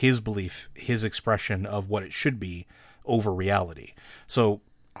his belief, his expression of what it should be over reality. So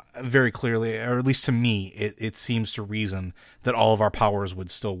very clearly, or at least to me, it seems to reason that all of our powers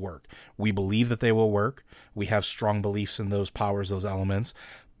would still work. We believe that they will work. We have strong beliefs in those powers, those elements,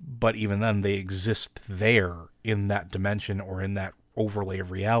 but even then they exist there in that dimension or in that overlay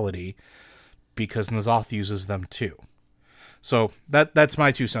of reality, because N'Zoth uses them too. So that's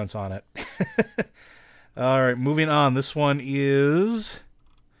my 2 cents on it. All right, moving on. This one is...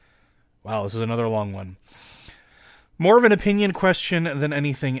 Wow, this is another long one. More of an opinion question than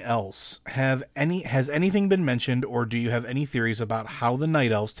anything else. Has anything been mentioned, or do you have any theories about how the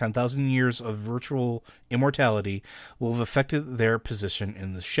Night Elves' 10,000 years of virtual immortality will have affected their position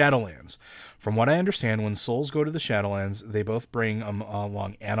in the Shadowlands? From what I understand, when souls go to the Shadowlands, they both bring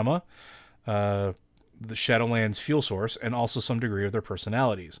along anima, the Shadowlands fuel source, and also some degree of their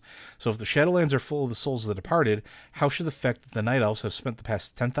personalities. So if the Shadowlands are full of the souls of the departed, how should the fact that the Night Elves have spent the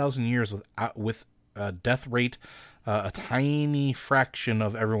past 10,000 years with death rate a tiny fraction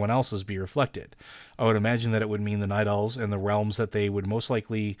of everyone else's be reflected? I would imagine that it would mean the Night Elves and the realms that they would most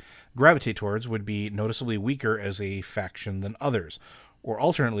likely gravitate towards would be noticeably weaker as a faction than others. Or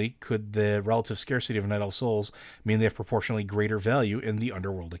alternately, could the relative scarcity of Night Elf souls mean they have proportionally greater value in the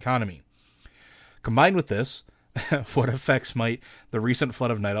underworld economy? Combined with this, what effects might the recent flood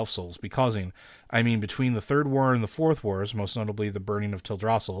of Night Elf souls be causing? I mean, between the Third War and the Fourth Wars, most notably the burning of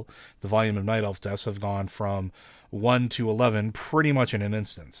Teldrassil, the volume of Night Elf deaths have gone from 1 to 11 pretty much in an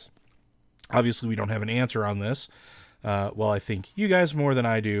instance. Obviously, we don't have an answer on this. Well, I think you guys more than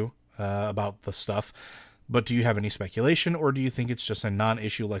I do about the stuff. But do you have any speculation, or do you think it's just a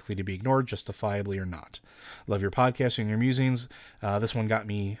non-issue likely to be ignored, justifiably or not? Love your podcast and your musings. This one got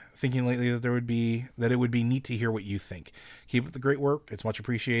me thinking lately that it would be neat to hear what you think. Keep up the great work. It's much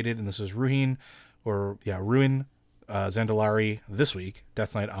appreciated. And this is Ruin Zandalari this week,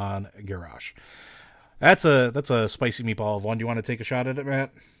 Death Knight on Garrosh. That's a spicy meatball of one. Do you want to take a shot at it,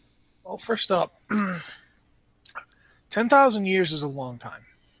 Matt? Well, first up, 10,000 years is a long time.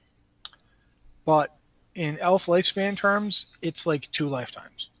 But in elf lifespan terms, it's like 2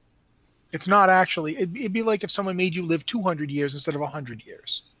 lifetimes. It's not actually... It'd be like if someone made you live 200 years instead of 100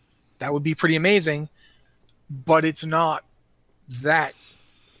 years. That would be pretty amazing, but it's not that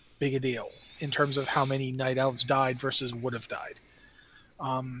big a deal in terms of how many Night Elves died versus would have died.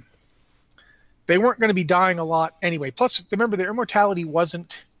 They weren't going to be dying a lot anyway. Plus, remember, their immortality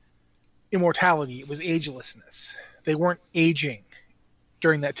wasn't immortality. It was agelessness. They weren't aging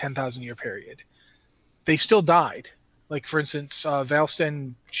during that 10,000 year period. They still died. Like, for instance,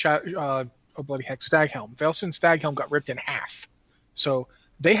 Valsten, Staghelm. Valsten Staghelm got ripped in half. So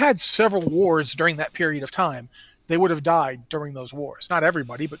they had several wars during that period of time. They would have died during those wars. Not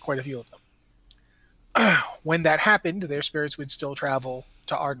everybody, but quite a few of them. When that happened, their spirits would still travel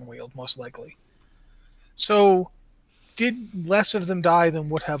to Ardenweald, most likely. So, did less of them die than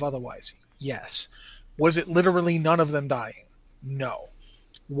would have otherwise? Yes. Was it literally none of them dying? No.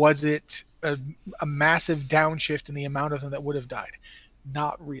 Was it a massive downshift in the amount of them that would have died?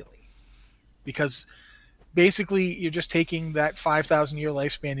 Not really. Because basically you're just taking that 5,000 year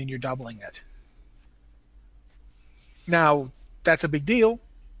lifespan and you're doubling it. Now, that's a big deal.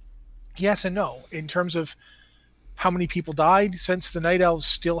 Yes and no. In terms of how many people died, since the Night Elves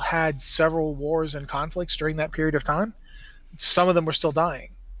still had several wars and conflicts during that period of time, some of them were still dying.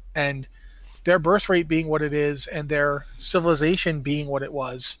 And their birth rate being what it is and their civilization being what it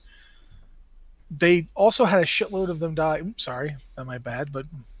was, they also had a shitload of them die. Oops, sorry, not my bad, but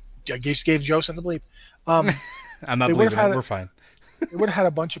I just gave Joe something to believe. I'm not believing it. We're fine. They would have had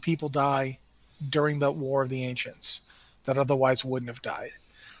a bunch of people die during the War of the Ancients that otherwise wouldn't have died.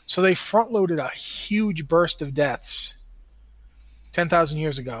 So they front-loaded a huge burst of deaths 10,000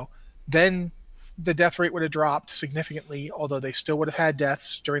 years ago. Then the death rate would have dropped significantly, although they still would have had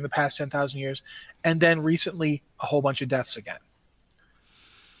deaths during the past 10,000 years. And then recently, a whole bunch of deaths again.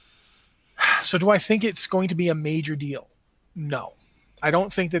 So do I think it's going to be a major deal? No. I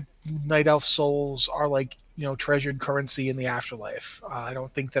don't think that Night Elf souls are like treasured currency in the afterlife. I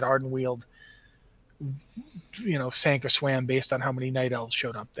don't think that Ardenweald, sank or swam based on how many night elves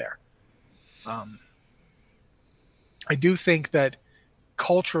showed up there. I do think that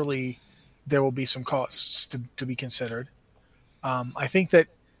culturally there will be some costs to be considered. I think that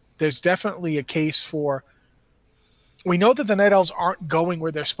there's definitely a case for. We know that the Night Elves aren't going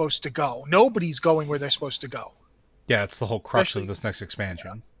where they're supposed to go. Nobody's going where they're supposed to go. Yeah, it's the whole crux of this next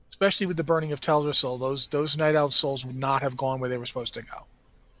expansion. Especially with the burning of Teldrassil, those Night Elves' souls would not have gone where they were supposed to go.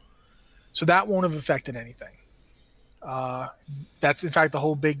 So that won't have affected anything. That's, in fact, the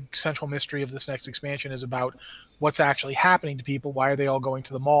whole big central mystery of this next expansion is about what's actually happening to people. Why are they all going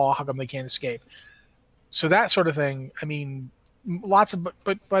to the mall? How come they can't escape? So that sort of thing, I mean,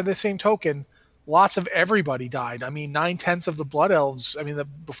 but by the same token, lots of everybody died. I mean, 9/10 of the Blood Elves,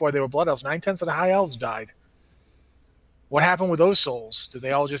 before they were Blood Elves, 9/10 of the High Elves died. What happened with those souls? Did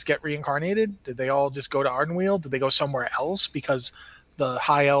they all just get reincarnated? Did they all just go to Ardenweald? Did they go somewhere else because the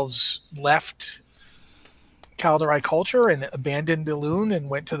High Elves left Kaldorei culture and abandoned Elune and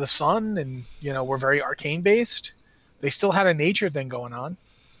went to the sun and, were very arcane based? They still had a nature thing going on.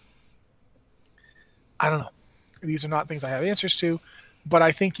 I don't know. These are not things I have answers to. But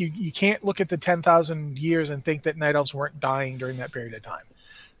I think you can't look at the 10,000 years and think that Night Elves weren't dying during that period of time.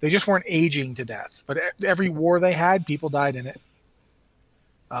 They just weren't aging to death. But every war they had, people died in it.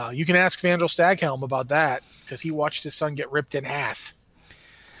 You can ask Vandal Staghelm about that, because he watched his son get ripped in half.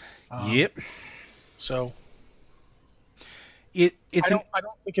 Yep. So I don't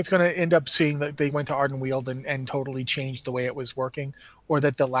think it's going to end up seeing that they went to Ardenweald and totally changed the way it was working, or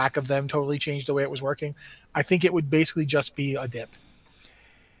that the lack of them totally changed the way it was working. I think it would basically just be a dip.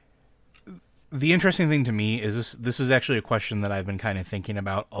 The interesting thing to me is this is actually a question that I've been kind of thinking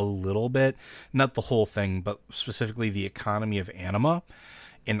about a little bit, not the whole thing, but specifically the economy of anima,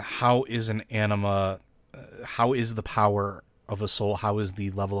 and how is an anima, how is the power of a soul, how is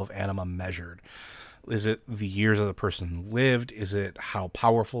the level of anima measured? Is it the years that the person lived? Is it how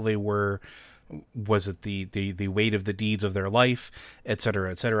powerful they were? Was it the weight of the deeds of their life, et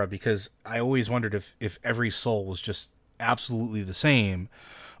cetera, et cetera? Because I always wondered if every soul was just absolutely the same,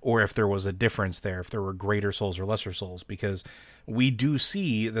 or if there was a difference there, if there were greater souls or lesser souls, because we do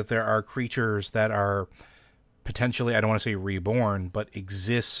see that there are creatures that are potentially, I don't want to say reborn, but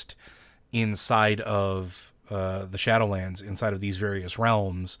exist inside of the Shadowlands, inside of these various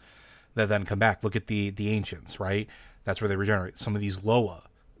realms, that then come back. Look at the Ancients, right? That's where they regenerate. Some of these Loa,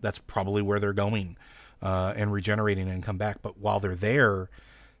 that's probably where they're going and regenerating and come back. But while they're there,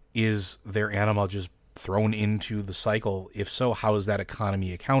 is their anima just thrown into the cycle? If so, how is that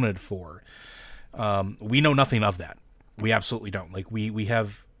economy accounted for? We know nothing of that. We absolutely don't. Like, we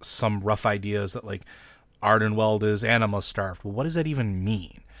have some rough ideas that, like, Ardenweald is anima starved. Well, what does that even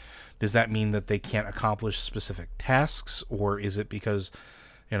mean? Does that mean that they can't accomplish specific tasks, or is it because,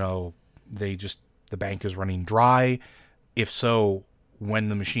 the bank is running dry? If so, when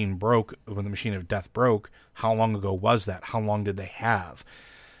the machine of death broke, how long ago was that? How long did they have?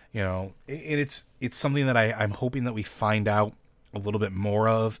 It's something that I'm hoping that we find out a little bit more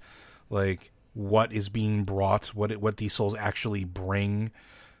of, like what is being brought, what these souls actually bring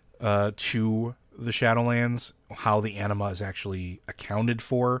to the Shadowlands, how the anima is actually accounted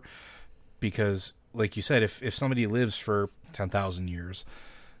for. Because, like you said, if somebody lives for 10,000 years,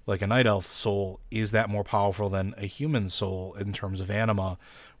 like a Night Elf soul, is that more powerful than a human soul in terms of anima,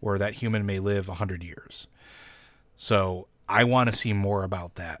 where that human may live 100 years? So I want to see more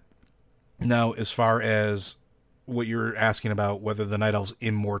about that. Now, as far as what you're asking about, whether the Night Elf's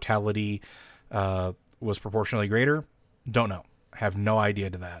immortality was proportionally greater, don't know. Have no idea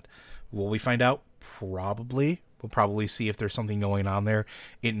to that. Will we find out? Probably. We'll probably see if there's something going on there.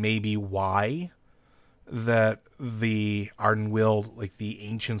 It may be why that the Ardenweald, like the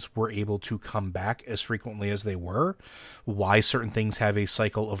Ancients, were able to come back as frequently as they were. Why certain things have a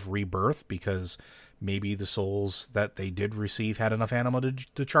cycle of rebirth, because maybe the souls that they did receive had enough anima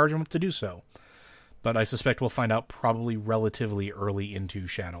to charge them to do so. But I suspect we'll find out probably relatively early into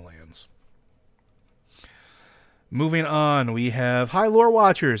Shadowlands. Moving on, we have, hi Lore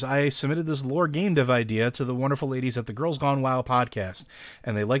Watchers, I submitted this lore game dev idea to the wonderful ladies at the Girls Gone Wild podcast,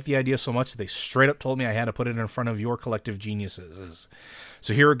 and they liked the idea so much that they straight up told me I had to put it in front of your collective geniuses.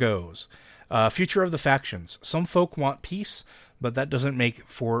 So here it goes. Future of the factions. Some folk want peace, but that doesn't make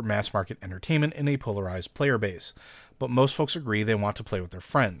for mass market entertainment in a polarized player base. But most folks agree they want to play with their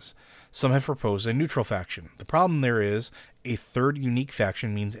friends. Some have proposed a neutral faction. The problem there is, a third unique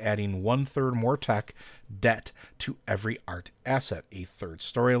faction means adding 1/3 more tech debt to every art asset, a third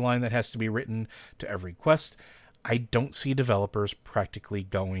storyline that has to be written to every quest. I don't see developers practically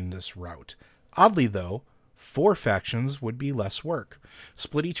going this route. Oddly though, 4 factions would be less work.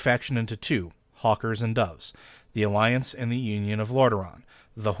 Split each faction into 2, Hawkers and Doves, the Alliance and the Union of Lordaeron,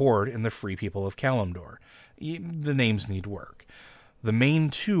 the Horde and the Free People of Kalimdor. The names need work. The main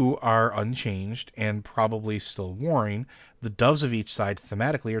 2 are unchanged and probably still warring. The Doves of each side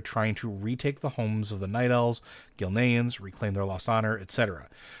thematically are trying to retake the homes of the Night Elves, Gilneans, reclaim their lost honor, etc.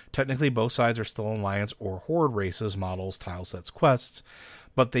 Technically, both sides are still Alliance or Horde races, models, tilesets, quests,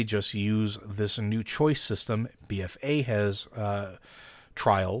 but they just use this new choice system BFA has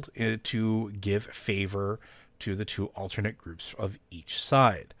trialed to give favor to the 2 alternate groups of each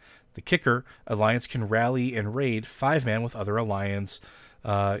side. The kicker, Alliance can rally and raid 5-man with other Alliance,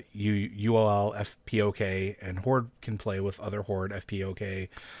 UOL, FPOK, and Horde can play with other Horde, FPOK,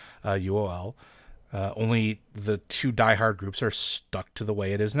 UOL. Only the 2 diehard groups are stuck to the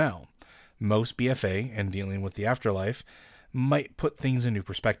way it is now. Most BFA, and dealing with the afterlife, might put things in new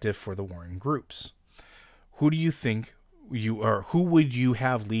perspective for the warring groups. Who do you think who would you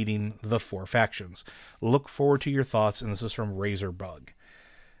have leading the 4 factions? Look forward to your thoughts, and this is from Razorbug.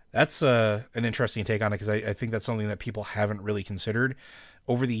 That's an interesting take on it, because I think that's something that people haven't really considered.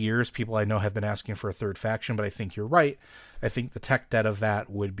 Over the years, people I know have been asking for a 3rd faction, but I think you're right. I think the tech debt of that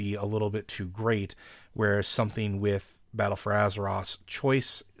would be a little bit too great, whereas something with Battle for Azeroth's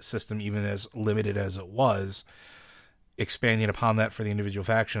choice system, even as limited as it was, expanding upon that for the individual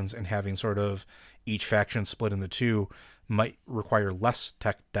factions and having sort of each faction split into 2 might require less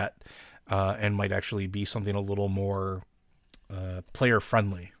tech debt and might actually be something a little more player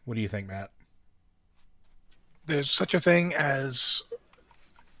friendly. What do you think, Matt? There's such a thing as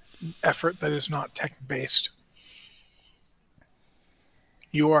effort that is not tech based.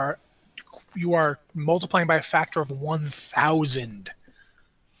 You are multiplying by a factor of 1,000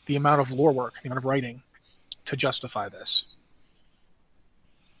 the amount of lore work, the amount of writing to justify this.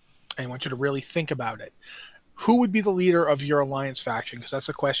 And I want you to really think about it. Who would be the leader of your Alliance faction? Because that's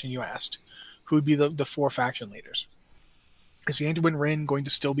the question you asked. Who would be the 4 faction leaders? Is Anduin Wrynn going to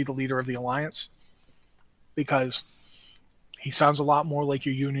still be the leader of the Alliance? Because he sounds a lot more like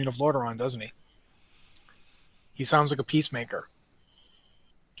your Union of Lordaeron, doesn't he? He sounds like a peacemaker.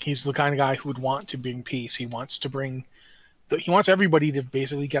 He's the kind of guy who would want to bring peace. He wants everybody to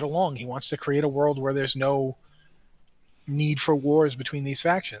basically get along. He wants to create a world where there's no need for wars between these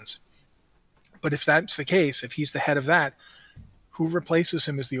factions. But if that's the case, if he's the head of that, who replaces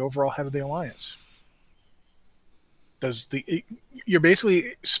him as the overall head of the Alliance? You're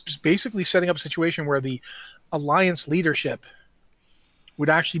basically setting up a situation where the Alliance leadership would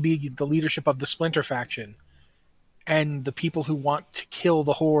actually be the leadership of the Splinter faction, and the people who want to kill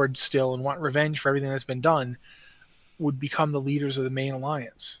the Horde still and want revenge for everything that's been done would become the leaders of the main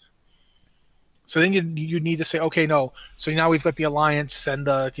Alliance. So then you need to say, okay, no. So now we've got the Alliance and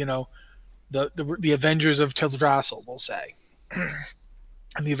the Avengers of Teldrassil, we'll say.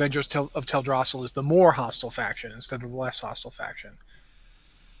 And the Avengers of Teldrassil is the more hostile faction instead of the less hostile faction.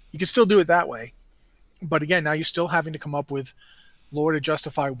 You can still do it that way. But again, now you're still having to come up with lore to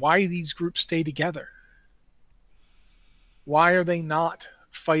justify why these groups stay together. Why are they not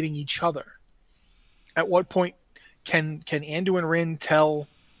fighting each other? At what point can Anduin Wrynn tell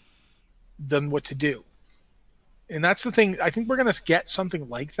them what to do? And that's the thing. I think we're going to get something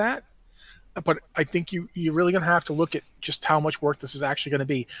like that. But I think you're really going to have to look at just how much work this is actually going to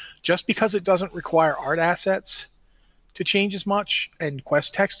be. Just because it doesn't require art assets to change as much and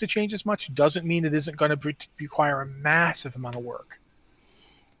quest text to change as much doesn't mean it isn't going to require a massive amount of work.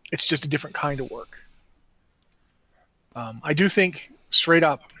 It's just a different kind of work. I do think, straight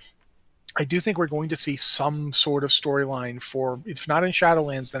up, we're going to see some sort of storyline for, if not in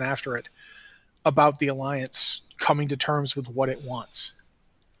Shadowlands, then after it, about the Alliance coming to terms with what it wants.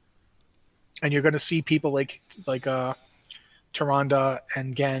 And you're going to see people like Tyrande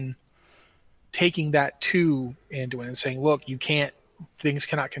and Gen taking that to Anduin and saying, look, things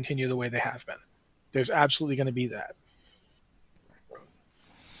cannot continue the way they have been. There's absolutely going to be that.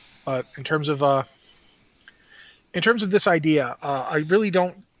 But in terms of this idea, I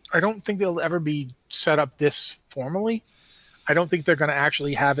don't think they'll ever be set up this formally. I don't think they're going to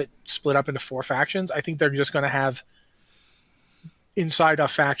actually have it split up into 4 factions. I think they're just going to have, inside a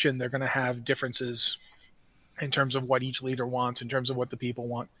faction, they're going to have differences in terms of what each leader wants, in terms of what the people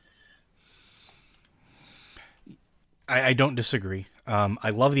want. I don't disagree. I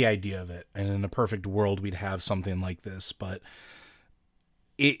love the idea of it, and in a perfect world, we'd have something like this. But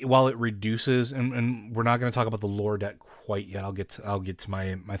while it reduces, and we're not going to talk about the lore debt quite yet. I'll get to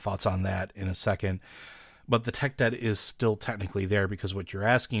my thoughts on that in a second. But the tech debt is still technically there, because what you're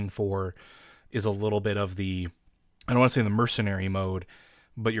asking for is a little bit of the, I don't want to say the mercenary mode,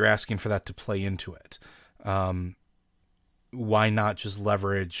 but you're asking for that to play into it. why not just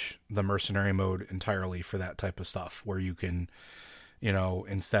leverage the mercenary mode entirely for that type of stuff, where you can,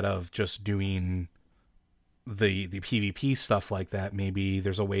 instead of just doing the PvP stuff like that, maybe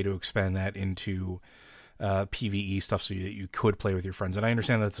there's a way to expand that into PvE stuff so that you could play with your friends. And I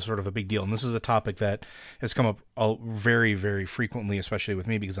understand that's sort of a big deal. And this is a topic that has come up very, very frequently, especially with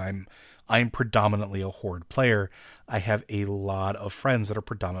me, because I'm predominantly a Horde player. I have a lot of friends that are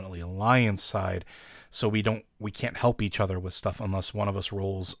predominantly Alliance side. So we can't help each other with stuff unless one of us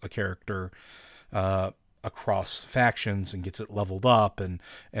rolls a character across factions and gets it leveled up and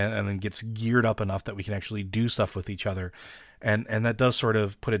then gets geared up enough that we can actually do stuff with each other. And that does sort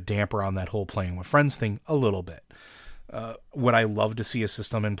of put a damper on that whole playing with friends thing a little bit. Would I love to see a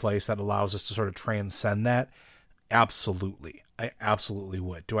system in place that allows us to sort of transcend that? Absolutely. I absolutely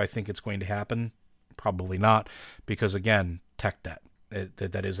would. Do I think it's going to happen? Probably not, because again, tech debt.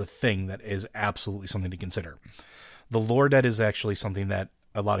 That is a thing that is absolutely something to consider. The lore debt is actually something that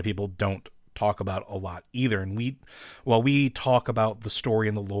a lot of people don't talk about a lot either. And we talk about the story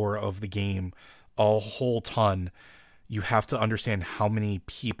and the lore of the game a whole ton, you have to understand how many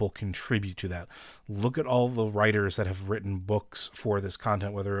people contribute to that. Look at all the writers that have written books for this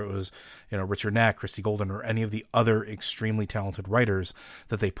content, whether it was, Richard Knack, Christy Golden, or any of the other extremely talented writers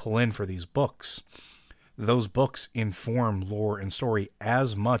that they pull in for these books. Those books inform lore and story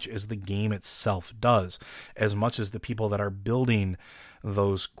as much as the game itself does, as much as the people that are building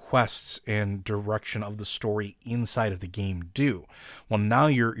those quests and direction of the story inside of the game do. Well, now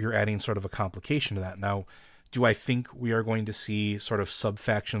you're adding sort of a complication to that. Now, do I think we are going to see sort of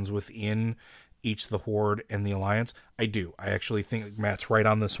sub-factions within each the Horde and the Alliance? I do. I actually think Matt's right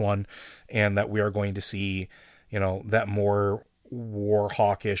on this one, and that we are going to see, that more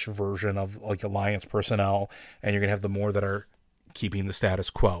war-hawkish version of like Alliance personnel, and you're going to have the more that are keeping the status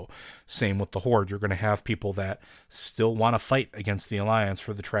quo. Same with the Horde. You're going to have people that still want to fight against the Alliance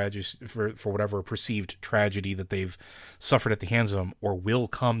for the for whatever perceived tragedy that they've suffered at the hands of them or will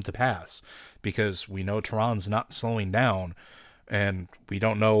come to pass, because we know Tehran's not slowing down, and we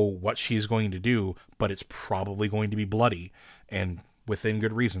don't know what she's going to do, but it's probably going to be bloody, and within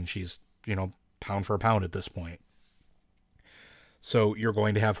good reason. She's, pound for pound at this point. So you're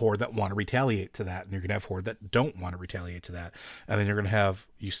going to have Horde that want to retaliate to that, and you're going to have Horde that don't want to retaliate to that. And then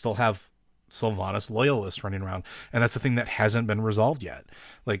you still have Sylvanas loyalists running around. And that's the thing that hasn't been resolved yet.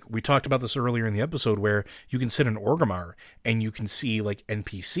 Like, we talked about this earlier in the episode, where you can sit in Orgrimmar and you can see like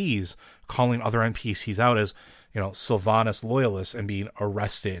NPCs calling other NPCs out as, Sylvanas loyalists, and being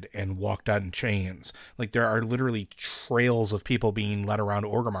arrested and walked out in chains. Like, there are literally trails of people being led around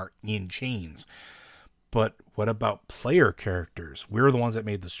Orgrimmar in chains. But what about player characters? We're the ones that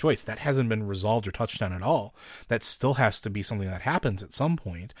made this choice. That hasn't been resolved or touched on at all. That still has to be something that happens at some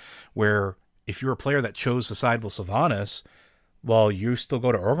point, where if you're a player that chose to side with Sylvanas, well, you still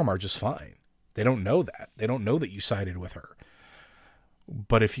go to Orgrimmar just fine. They don't know that. They don't know that you sided with her.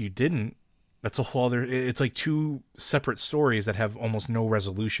 But if you didn't, that's a whole other... It's like two separate stories that have almost no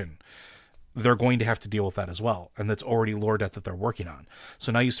resolution. They're going to have to deal with that as well. And that's already lore debt that they're working on.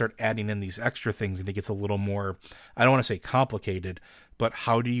 So now you start adding in these extra things, and it gets a little more, I don't want to say complicated, but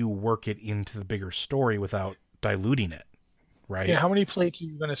how do you work it into the bigger story without diluting it? Right? Yeah, how many plates are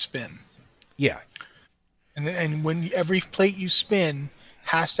you going to spin? Yeah. And when every plate you spin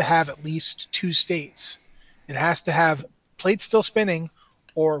has to have at least two states. It has to have plates still spinning,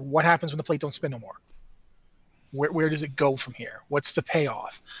 or what happens when the plate don't spin no more? Where does it go from here? What's the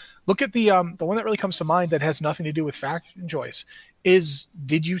payoff? Look at the one that really comes to mind that has nothing to do with faction choice is,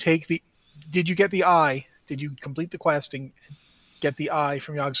 did you get the eye? Did you complete the quest and get the eye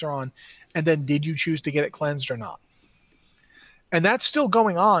from Yogg-Saron? And then did you choose to get it cleansed or not? And that's still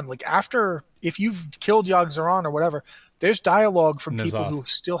going on. Like, after, if you've killed Yogg-Saron or whatever, there's dialogue from people who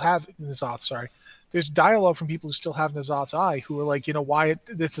still have N'Zoth, sorry. There's dialogue from people who still have N'Zoth's eye, who are like, why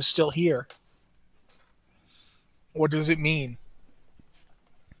this is still here. What does it mean?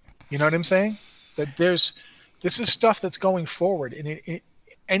 You know what I'm saying? That this is stuff that's going forward, and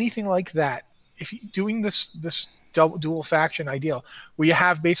anything like that. If you're doing this dual faction ideal, where you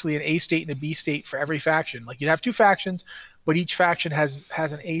have basically an A state and a B state for every faction, like you'd have two factions, but each faction has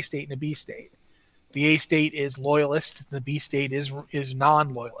an A state and a B state. The A state is loyalist, the B state is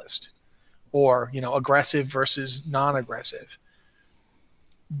non-loyalist, or aggressive versus non-aggressive.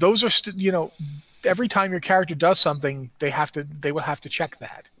 Those are every time your character does something, they will have to check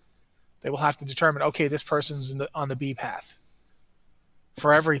that. They will have to determine, okay, this person's on the B path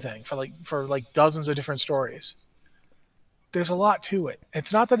for everything, for dozens of different stories. There's a lot to it.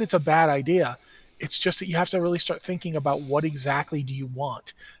 It's not that it's a bad idea. It's just that you have to really start thinking about what exactly do you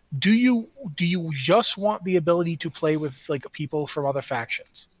want. Do you just want the ability to play with like people from other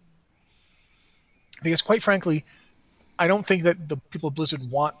factions? Because quite frankly, I don't think that the people of Blizzard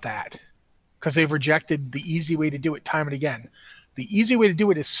want that, because they've rejected the easy way to do it time and again. The easy way to do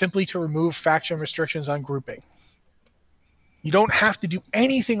it is simply to remove faction restrictions on grouping. You don't have to do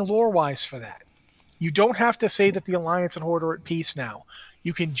anything lore-wise for that. You don't have to say that the Alliance and Horde are at peace now.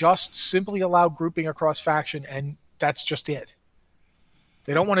 You can just simply allow grouping across faction, and that's just it.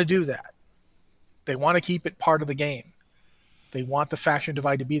 They don't want to do that. They want to keep it part of the game. They want the faction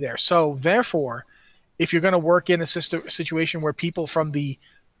divide to be there. So, therefore, if you're going to work in a situation where people from the,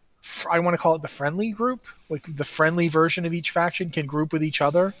 I want to call it the friendly group, like the friendly version of each faction can group with each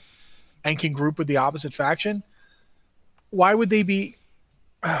other and can group with the opposite faction, why would they be...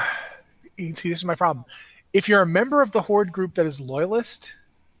 see, this is my problem. If you're a member of the Horde group that is loyalist,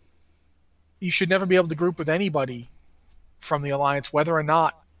 you should never be able to group with anybody from the Alliance, whether or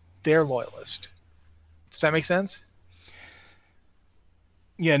not they're loyalist. Does that make sense?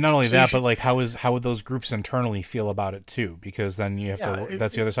 Yeah, not only that, but like how would those groups internally feel about it too? Because then you have to.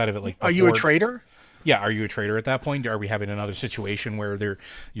 That's the other side of it. Like, are you a traitor? Yeah, are you a traitor at that point? Are we having another situation where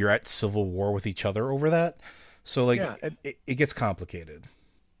you're at civil war with each other over that? So like, it gets complicated.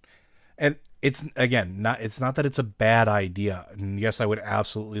 And it's not that it's a bad idea. And yes, I would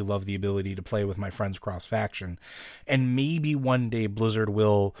absolutely love the ability to play with my friends cross faction. And maybe one day Blizzard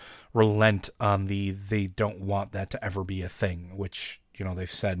will relent on they don't want that to ever be a thing, which, you know, they've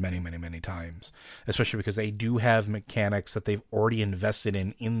said many, many, many times, especially because they do have mechanics that they've already invested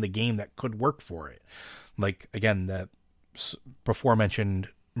in the game that could work for it. Like, again, that before mentioned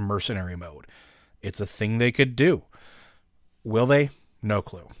mercenary mode. It's a thing they could do. Will they? No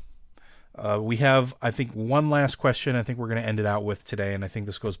clue. We have, I think, one last question I think we're going to end it out with today, and I think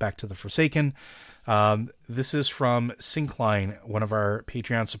this goes back to the Forsaken. This is from Syncline, one of our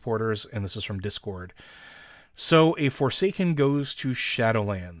Patreon supporters, and this is from Discord. So, a Forsaken goes to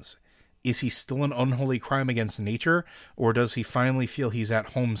Shadowlands. Is he still an unholy crime against nature, or does he finally feel he's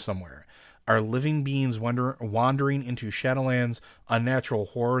at home somewhere? Are living beings wandering into Shadowlands unnatural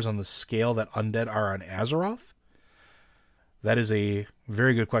horrors on the scale that undead are on Azeroth? That is a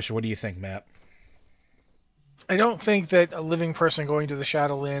very good question. What do you think, Matt? I don't think that a living person going to the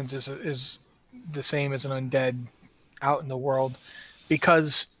Shadowlands is the same as an undead out in the world,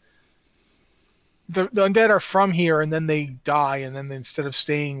 because the undead are from here and then they die, and then instead of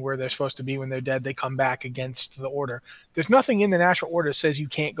staying where they're supposed to be when they're dead, they come back against the Order. There's nothing in the natural order that says you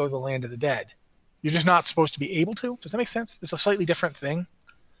can't go to the land of the dead. You're just not supposed to be able to. Does that make sense? It's a slightly different thing.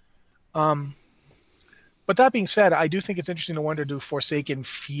 But that being said, I do think it's interesting to wonder, do Forsaken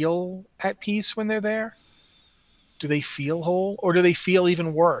feel at peace when they're there? Do they feel whole? Or do they feel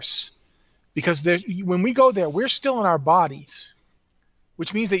even worse? Because when we go there, we're still in our bodies,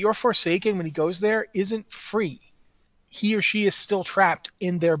 which means that your Forsaken, when he goes there, isn't free. He or she is still trapped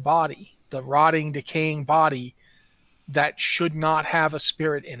in their body, the rotting, decaying body that should not have a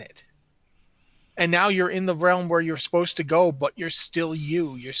spirit in it. And now you're in the realm where you're supposed to go, but you're still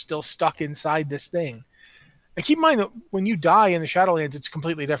you. You're still stuck inside this thing. And keep in mind that when you die in the Shadowlands, it's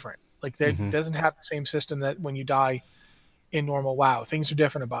completely different. Like, it doesn't have the same system that when you die in normal WoW. Things are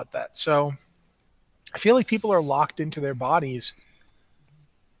different about that. So I feel like people are locked into their bodies,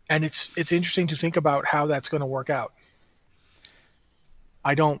 and it's interesting to think about how that's going to work out.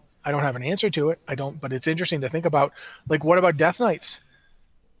 I don't have an answer to it. But it's interesting to think about. Like, what about Death Knights?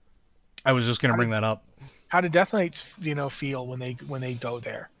 I was just going to bring that up. How do Death Knights, feel when they go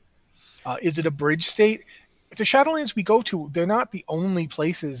there? Is it a bridge state? The Shadowlands we go to, they're not the only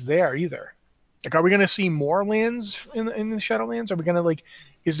places there either. Like, are we going to see more lands in the Shadowlands? Are we going to,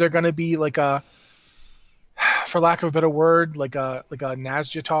 is there going to be like a, for lack of a better word, like a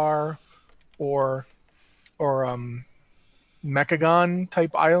Nazjatar or Mechagon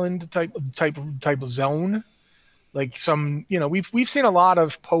type island type of zone? Like some, we've seen a lot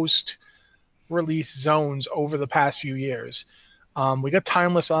of post-release zones over the past few years. We got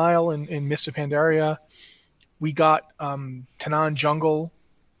Timeless Isle in Mist of Pandaria. We got Tanaan Jungle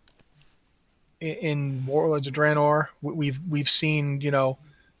in Warlords of Draenor. We've seen,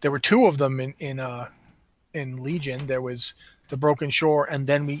 there were two of them in Legion. There was the Broken Shore, and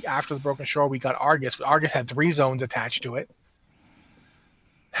then after the Broken Shore we got Argus. Argus had 3 zones attached to it.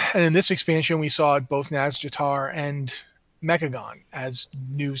 And in this expansion we saw both Nazjatar and Mechagon as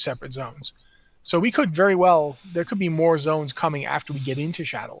new separate zones. So we could there could be more zones coming after we get into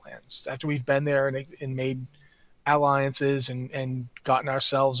Shadowlands, after we've been there and made alliances and gotten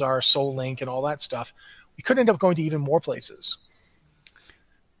ourselves our soul link and all that stuff. We could end up going to even more places.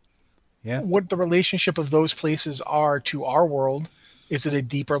 Yeah. What the relationship of those places are to our world Is it a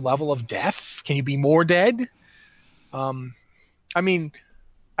deeper level of death? Can you be more dead? I mean,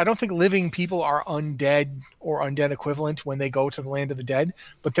 I don't think living people are undead or undead equivalent when they go to the land of the dead,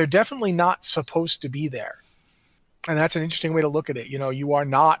 but they're definitely not supposed to be there. And that's an interesting way to look at it. You are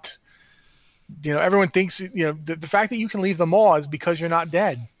not, everyone thinks, the fact that you can leave the maw is because you're not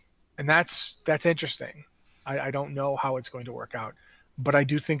dead. And that's interesting. I don't know how it's going to work out, but I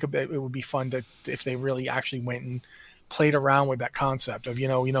do think it would be fun if they really actually went and played around with that concept of, you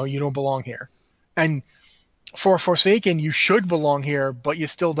don't belong here. And for Forsaken, you should belong here, but you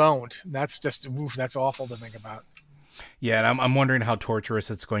still don't. That's just, that's awful to think about. Yeah, and I'm wondering how torturous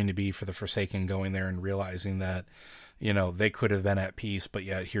it's going to be for the Forsaken going there and realizing that, they could have been at peace, but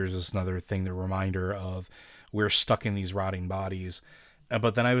yet here's this another thing, the reminder of we're stuck in these rotting bodies.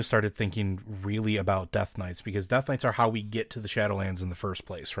 But then I started thinking really about Death Knights, because Death Knights are how we get to the Shadowlands in the first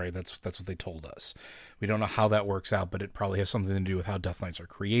place, right? That's what they told us. We don't know how that works out, but it probably has something to do with how Death Knights are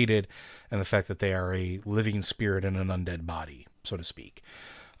created and the fact that they are a living spirit in an undead body, so to speak.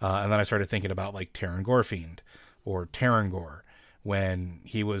 And then I started thinking about like Terran Gorefiend or Tarangor, when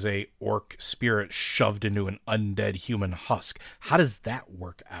he was a orc spirit shoved into an undead human husk. How does that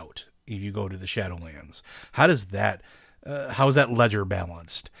work out if you go to the Shadowlands? How is that ledger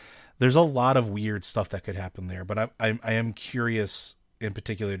balanced? There's a lot of weird stuff that could happen there, but I am curious in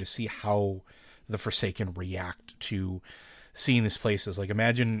particular to see how the Forsaken react to seeing these places. Like,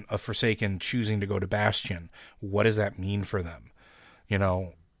 imagine a Forsaken choosing to go to Bastion. What does that mean for them?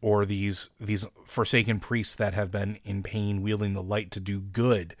 Or these Forsaken priests that have been in pain wielding the light to do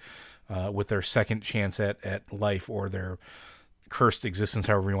good with their second chance at life, or their cursed existence,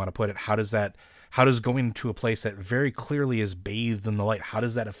 however you want to put it. How does going to a place that very clearly is bathed in the light, how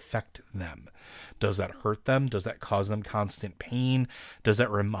does that affect them? Does that hurt them? Does that cause them constant pain? Does that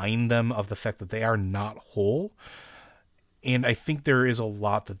remind them of the fact that they are not whole? And I think there is a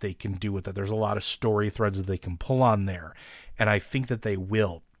lot that they can do with it. There's a lot of story threads that they can pull on there. And I think that they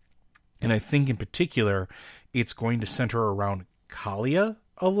will. And I think in particular, it's going to center around Kalia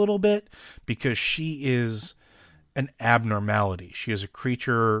a little bit, because she is an abnormality. She is a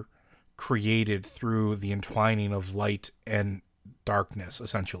creature created through the entwining of light and darkness,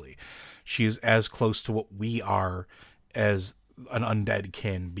 essentially. She is as close to what we are as an undead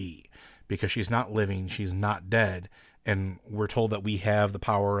can be, because she's not living, she's not dead, and we're told that we have the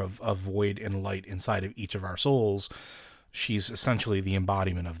power of void and light inside of each of our souls. She's essentially the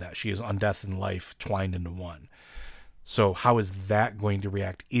embodiment of that. She is undeath and life twined into one. So how is that going to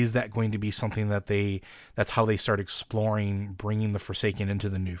react? Is that going to be something that's how they start exploring bringing the Forsaken into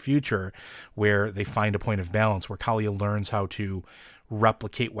the new future, where they find a point of balance, where Kalia learns how to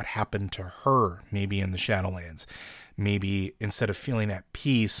replicate what happened to her, maybe in the Shadowlands. Maybe instead of feeling at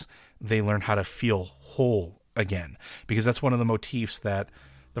peace, they learn how to feel whole again. Because that's one of the motifs that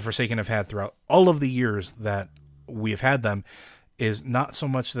the Forsaken have had throughout all of the years that we have had them, is not so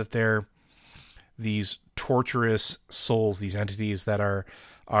much that they're these torturous souls, these entities that are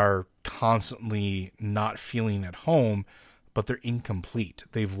constantly not feeling at home, but they're incomplete.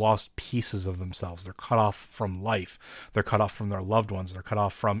 They've lost pieces of themselves. They're cut off from life. They're cut off from their loved ones. They're cut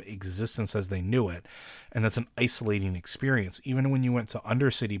off from existence as they knew it. And that's an isolating experience. Even when you went to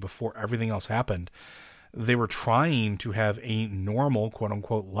Undercity before everything else happened, they were trying to have a normal, quote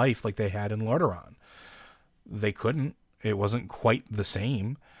unquote, life like they had in Lordaeron. They couldn't. It wasn't quite the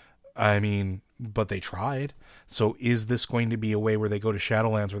same. I mean, but they tried. So is this going to be a way where they go to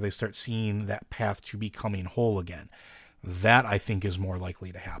Shadowlands, where they start seeing that path to becoming whole again? That, I think, is more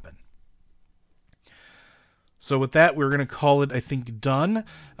likely to happen. So with that, we're going to call it, I think, done.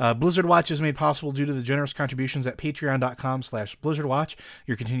 Blizzard Watch is made possible due to the generous contributions at patreon.com/BlizzardWatch.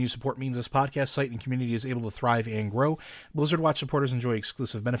 Your continued support means this podcast site and community is able to thrive and grow. Blizzard Watch supporters enjoy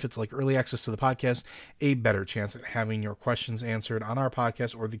exclusive benefits like early access to the podcast, a better chance at having your questions answered on our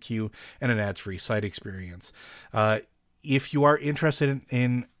podcast or the queue, and an ads-free site experience. If you are interested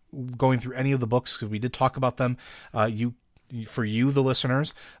in going through any of the books, because we did talk about them, for you, the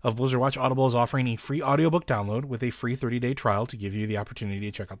listeners of Blizzard Watch, Audible is offering a free audiobook download with a free 30-day trial to give you the opportunity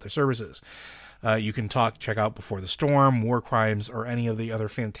to check out their services. You can check out Before the Storm, War Crimes, or any of the other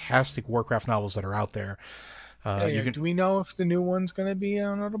fantastic Warcraft novels that are out there. Do we know if the new one's going to be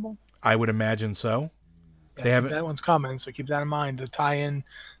on Audible? I would imagine so. Yeah, that one's coming, so keep that in mind. The tie-in,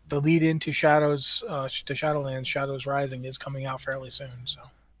 the lead-in to Shadowlands, Shadows Rising, is coming out fairly soon, so...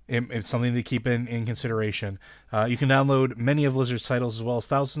 It's something to keep in consideration. You can download many of Blizzard's titles as well as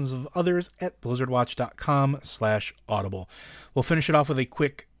thousands of others at blizzardwatch.com/audible. We'll finish it off with a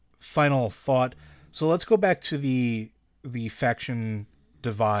quick final thought. So let's go back to the faction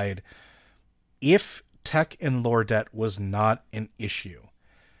divide. If tech and lore debt was not an issue,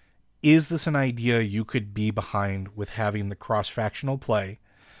 is this an idea you could be behind with having the cross-factional play?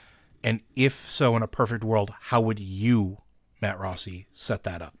 And if so, in a perfect world, how would you, Matt Rossi, set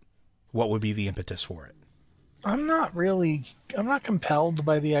that up? What would be the impetus for it? I'm not compelled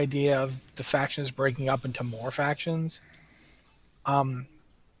by the idea of the factions breaking up into more factions. I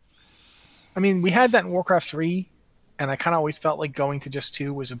mean, we had that in Warcraft 3, and I kind of always felt like going to just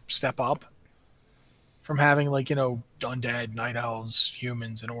 2 was a step up from having, like, you know, undead, night elves,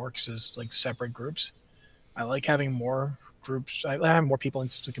 humans, and orcs as, like, separate groups. I like having more groups. I have more people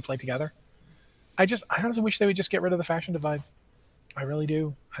who can play together. I honestly wish they would just get rid of the faction divide. I really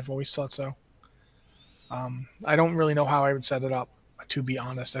do. I've always thought so. I don't really know how I would set it up, to be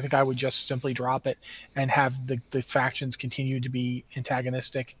honest. I think I would just simply drop it and have the factions continue to be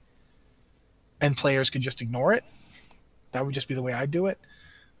antagonistic and players could just ignore it. That would just be the way I'd do it.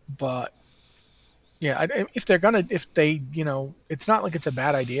 But yeah, if they, you know, it's not like it's a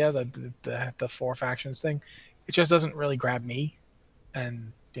bad idea, the 4 factions thing. It just doesn't really grab me.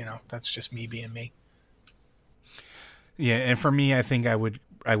 And, you know, that's just me being me. Yeah, and for me, I think I would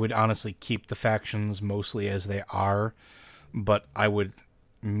honestly keep the factions mostly as they are, but I would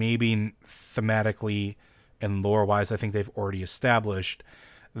maybe thematically and lore-wise, I think they've already established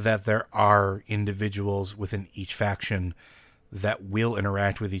that there are individuals within each faction that will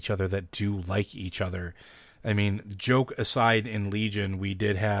interact with each other, that do like each other. I mean, joke aside, in Legion, we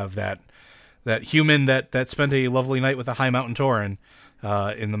did have that human that spent a lovely night with a High Mountain Tauren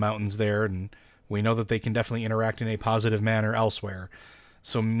in the mountains there, and we know that they can definitely interact in a positive manner elsewhere.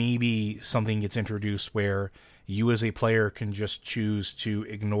 So maybe something gets introduced where you as a player can just choose to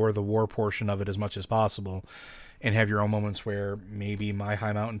ignore the war portion of it as much as possible and have your own moments where maybe my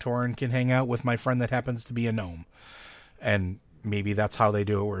High Mountain Tauren can hang out with my friend that happens to be a gnome. And maybe that's how they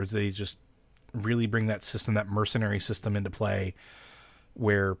do it, where they just really bring that system, that mercenary system, into play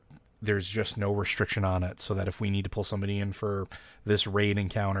where there's just no restriction on it, so that if we need to pull somebody in for this raid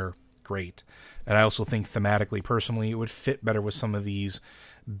encounter, great. And I also think thematically, personally, it would fit better with some of these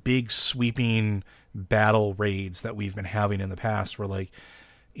big sweeping battle raids that we've been having in the past, where, like,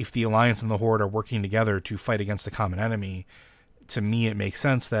 if the Alliance and the Horde are working together to fight against a common enemy, to me it makes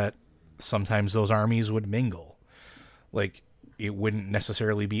sense that sometimes those armies would mingle. Like, it wouldn't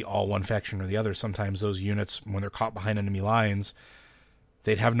necessarily be all one faction or the other. Sometimes those units, when they're caught behind enemy lines,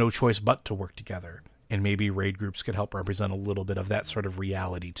 they'd have no choice but to work together. And maybe raid groups could help represent a little bit of that sort of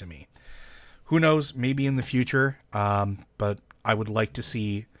reality to me. Who knows, maybe in the future, but I would like to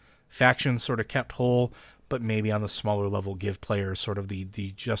see factions sort of kept whole, but maybe on the smaller level give players sort of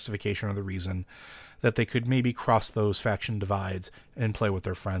the justification or the reason that they could maybe cross those faction divides and play with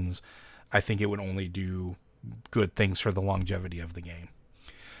their friends. I think it would only do good things for the longevity of the game.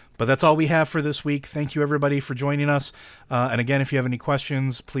 But that's all we have for this week. Thank you, everybody, for joining us. And again, if you have any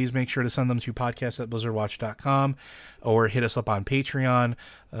questions, please make sure to send them to podcast@blizzardwatch.com or hit us up on Patreon,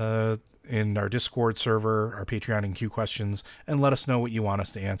 in our Discord server, our Patreon and Q questions, and let us know what you want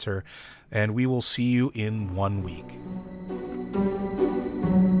us to answer. And we will see you in 1 week.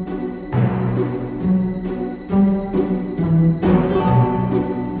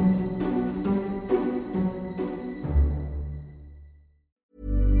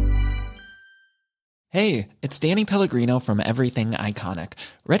 Hey, it's Danny Pellegrino from Everything Iconic.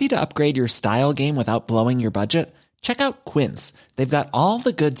 Ready to upgrade your style game without blowing your budget? Check out Quince. They've got all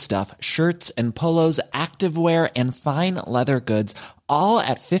the good stuff, shirts and polos, activewear, and fine leather goods, all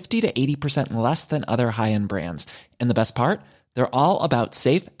at 50 to 80% less than other high-end brands. And the best part? They're all about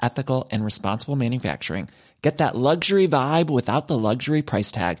safe, ethical, and responsible manufacturing. Get that luxury vibe without the luxury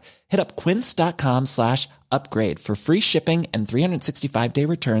price tag. Hit up quince.com/upgrade for free shipping and 365-day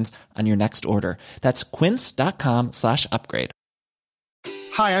returns on your next order. That's quince.com/upgrade.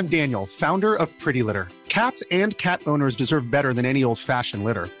 Hi, I'm Daniel, founder of Pretty Litter. Cats and cat owners deserve better than any old-fashioned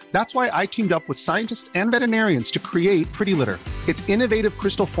litter. That's why I teamed up with scientists and veterinarians to create Pretty Litter. Its innovative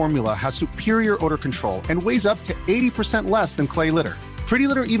crystal formula has superior odor control and weighs up to 80% less than clay litter. Pretty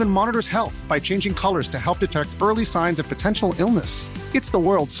Litter even monitors health by changing colors to help detect early signs of potential illness. It's the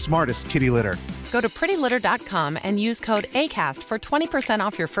world's smartest kitty litter. Go to prettylitter.com and use code ACAST for 20%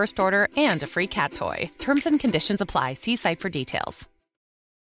 off your first order and a free cat toy. Terms and conditions apply. See site for details.